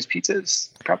Joe's Pizza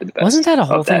is probably the best. Wasn't that a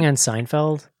whole thing on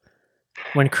Seinfeld?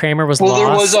 When Kramer was lost? Well,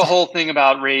 there was a whole thing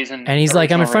about Ray's and he's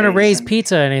like, I'm in front of Ray's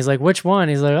Pizza, and he's like, which one?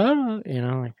 He's like, oh, you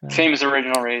know, like that. Famous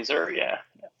original Ray's, or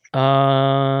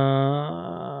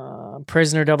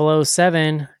Prisoner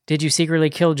 007. Did you secretly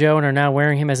kill Joe and are now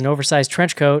wearing him as an oversized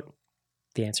trench coat?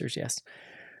 The answer is yes.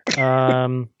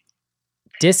 Come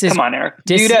on, Eric.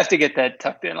 You'd have to get that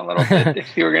tucked in a little bit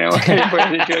if you were going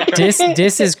to.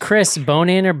 This is Chris. Bone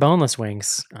in or boneless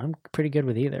wings? I'm pretty good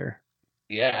with either.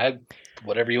 Yeah,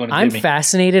 whatever you want to do. I'm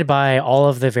fascinated by all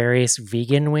of the various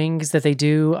vegan wings that they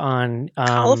do on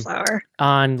cauliflower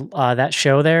on that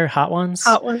show there, Hot Ones.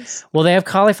 Well, they have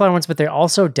cauliflower ones, but they're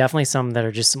also definitely some that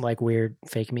are just some like weird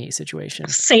fake meat situation.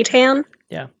 Seitan.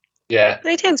 Yeah.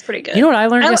 Seitan's pretty good. You know what I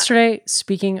learned yesterday?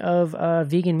 Speaking of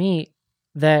vegan meat,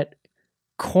 that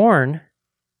corn,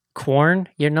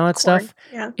 you know that stuff,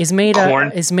 is made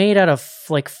out of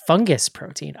like fungus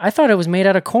protein. I thought it was made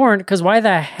out of corn because why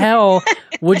the hell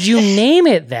would you name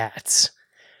it that?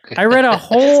 I read a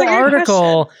whole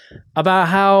article about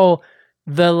how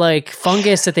the like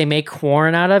fungus that they make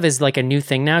corn out of is like a new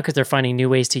thing now because they're finding new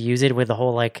ways to use it with the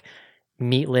whole like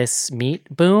meatless meat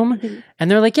boom. Mm-hmm.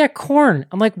 And they're like, yeah, corn.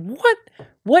 I'm like,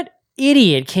 what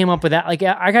idiot came up with that? Like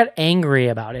I got angry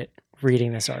about it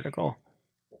reading this article.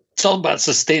 It's all about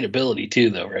sustainability too,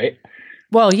 though, right?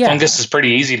 Well, yeah. Fungus is pretty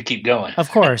easy to keep going. Of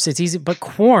course, it's easy, but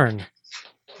corn.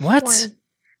 What? Corn.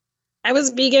 I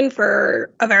was vegan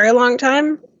for a very long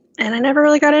time, and I never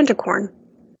really got into corn.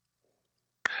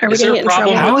 Are we going to get in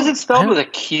trouble? How is it spelled with a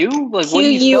Q? Like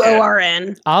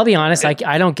Q-U-O-R-N. I'll be honest,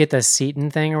 I don't get the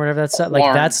Seton thing or whatever that stuff.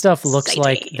 Like that stuff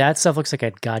looks like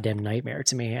a goddamn nightmare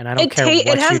to me, and I don't care what you do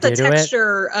to it. It has the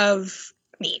texture of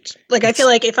meat. Like I feel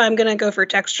like if I'm gonna go for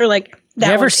texture, like that.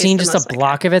 You ever seen just a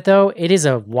block of it though? It is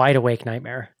a wide awake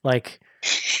nightmare. Like,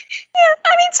 yeah,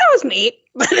 I mean, so is meat.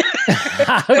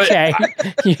 Okay,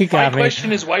 you got me. My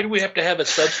question is, why do we have to have a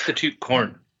substitute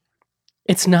corn?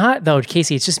 It's not though,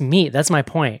 Casey. It's just meat. That's my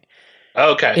point.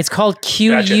 Okay, it's called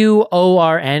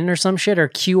Q-U-O-R-N or some shit or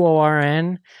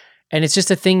Q-O-R-N. And it's just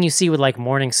a thing you see with like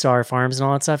Morningstar Farms and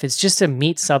all that stuff. It's just a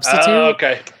meat substitute.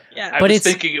 Okay. Yeah. I was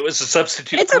thinking it was a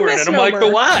substitute corn, and I'm like,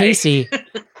 but why? Casey,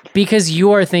 because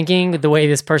you are thinking the way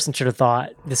this person should have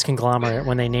thought, this conglomerate,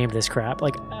 when they named this crap.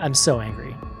 Like, I'm so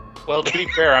angry. Well, to be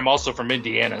fair, I'm also from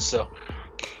Indiana, so.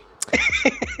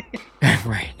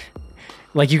 Right.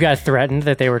 Like, you got threatened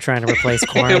that they were trying to replace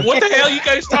corn. What the hell are you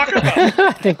guys talking about?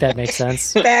 I think that makes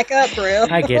sense. Back up, bro.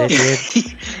 I get it,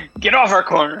 dude. Get off our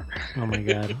corner. Oh, my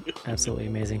God. Absolutely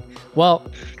amazing. Well,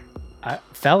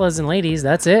 fellas and ladies,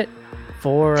 that's it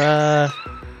for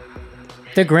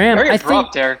the Gram. Very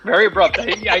abrupt, Eric. Very abrupt.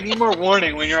 I need more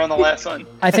warning when you're on the last one.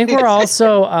 I think we're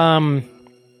also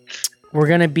we're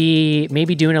gonna be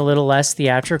maybe doing a little less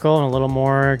theatrical and a little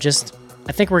more just.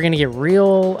 I think we're gonna get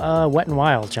real wet and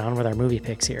wild, John, with our movie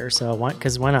picks here. So why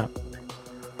not?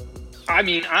 I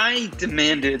mean, I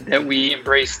demanded that we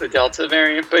embrace the Delta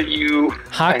variant, but you...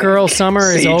 Hot Girl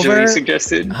Summer is over.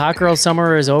 Suggested. Hot Girl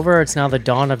Summer is over. It's now the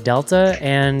dawn of Delta,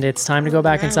 and it's time to go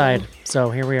back inside. So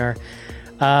here we are.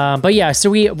 But yeah, so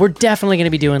we're definitely going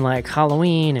to be doing like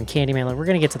Halloween and Candyman. Like, we're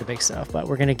going to get to the big stuff, but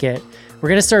we're going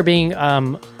to start being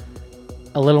a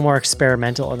little more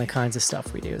experimental in the kinds of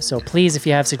stuff we do. So please, if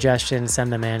you have suggestions,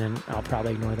 send them in, and I'll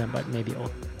probably ignore them, but maybe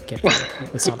you'll it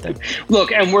with something.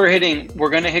 Look, and we're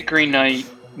going to hit Green Knight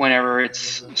whenever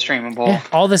it's streamable. Yeah,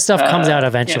 all this stuff comes out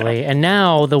eventually, and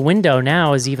now the window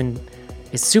now is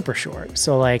super short.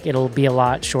 So like it'll be a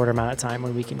lot shorter amount of time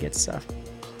when we can get stuff.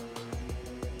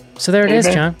 So there it is,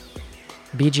 John.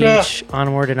 BGH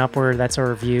Onward and Upward. That's our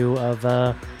review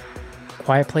of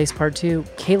Quiet Place Part 2.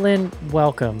 Caitlin,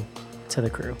 welcome to the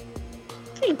crew.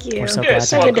 Thank you. We're so glad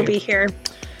so good to be here.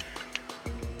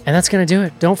 And that's going to do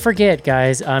it. Don't forget,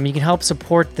 guys, you can help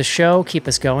support the show, keep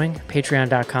us going.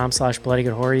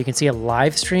 Patreon.com/bloodygoodhorror. You can see a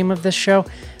live stream of this show,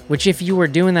 which if you were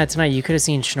doing that tonight, you could have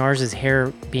seen Schnars' hair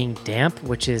being damp,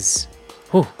 which is,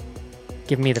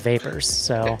 giving me the vapors.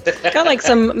 So got like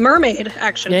some mermaid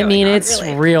action. I mean, it's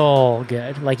really. real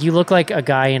good. Like you look like a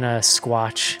guy in a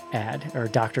Squatch ad or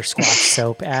Dr. Squatch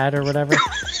soap ad or whatever.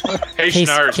 Hey,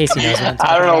 Schnars. Casey knows what I'm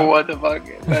I don't know about. what the fuck.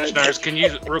 Schnars, can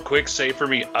you real quick say for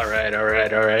me, all right.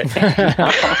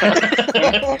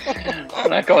 I'm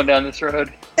not going down this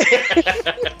road.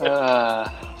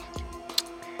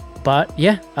 But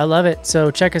yeah, I love it. So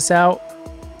check us out.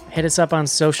 Hit us up on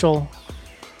social.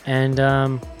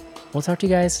 And we'll talk to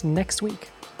you guys next week.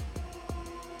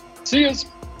 See you.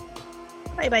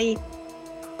 Bye-bye.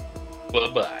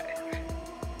 Bye-bye.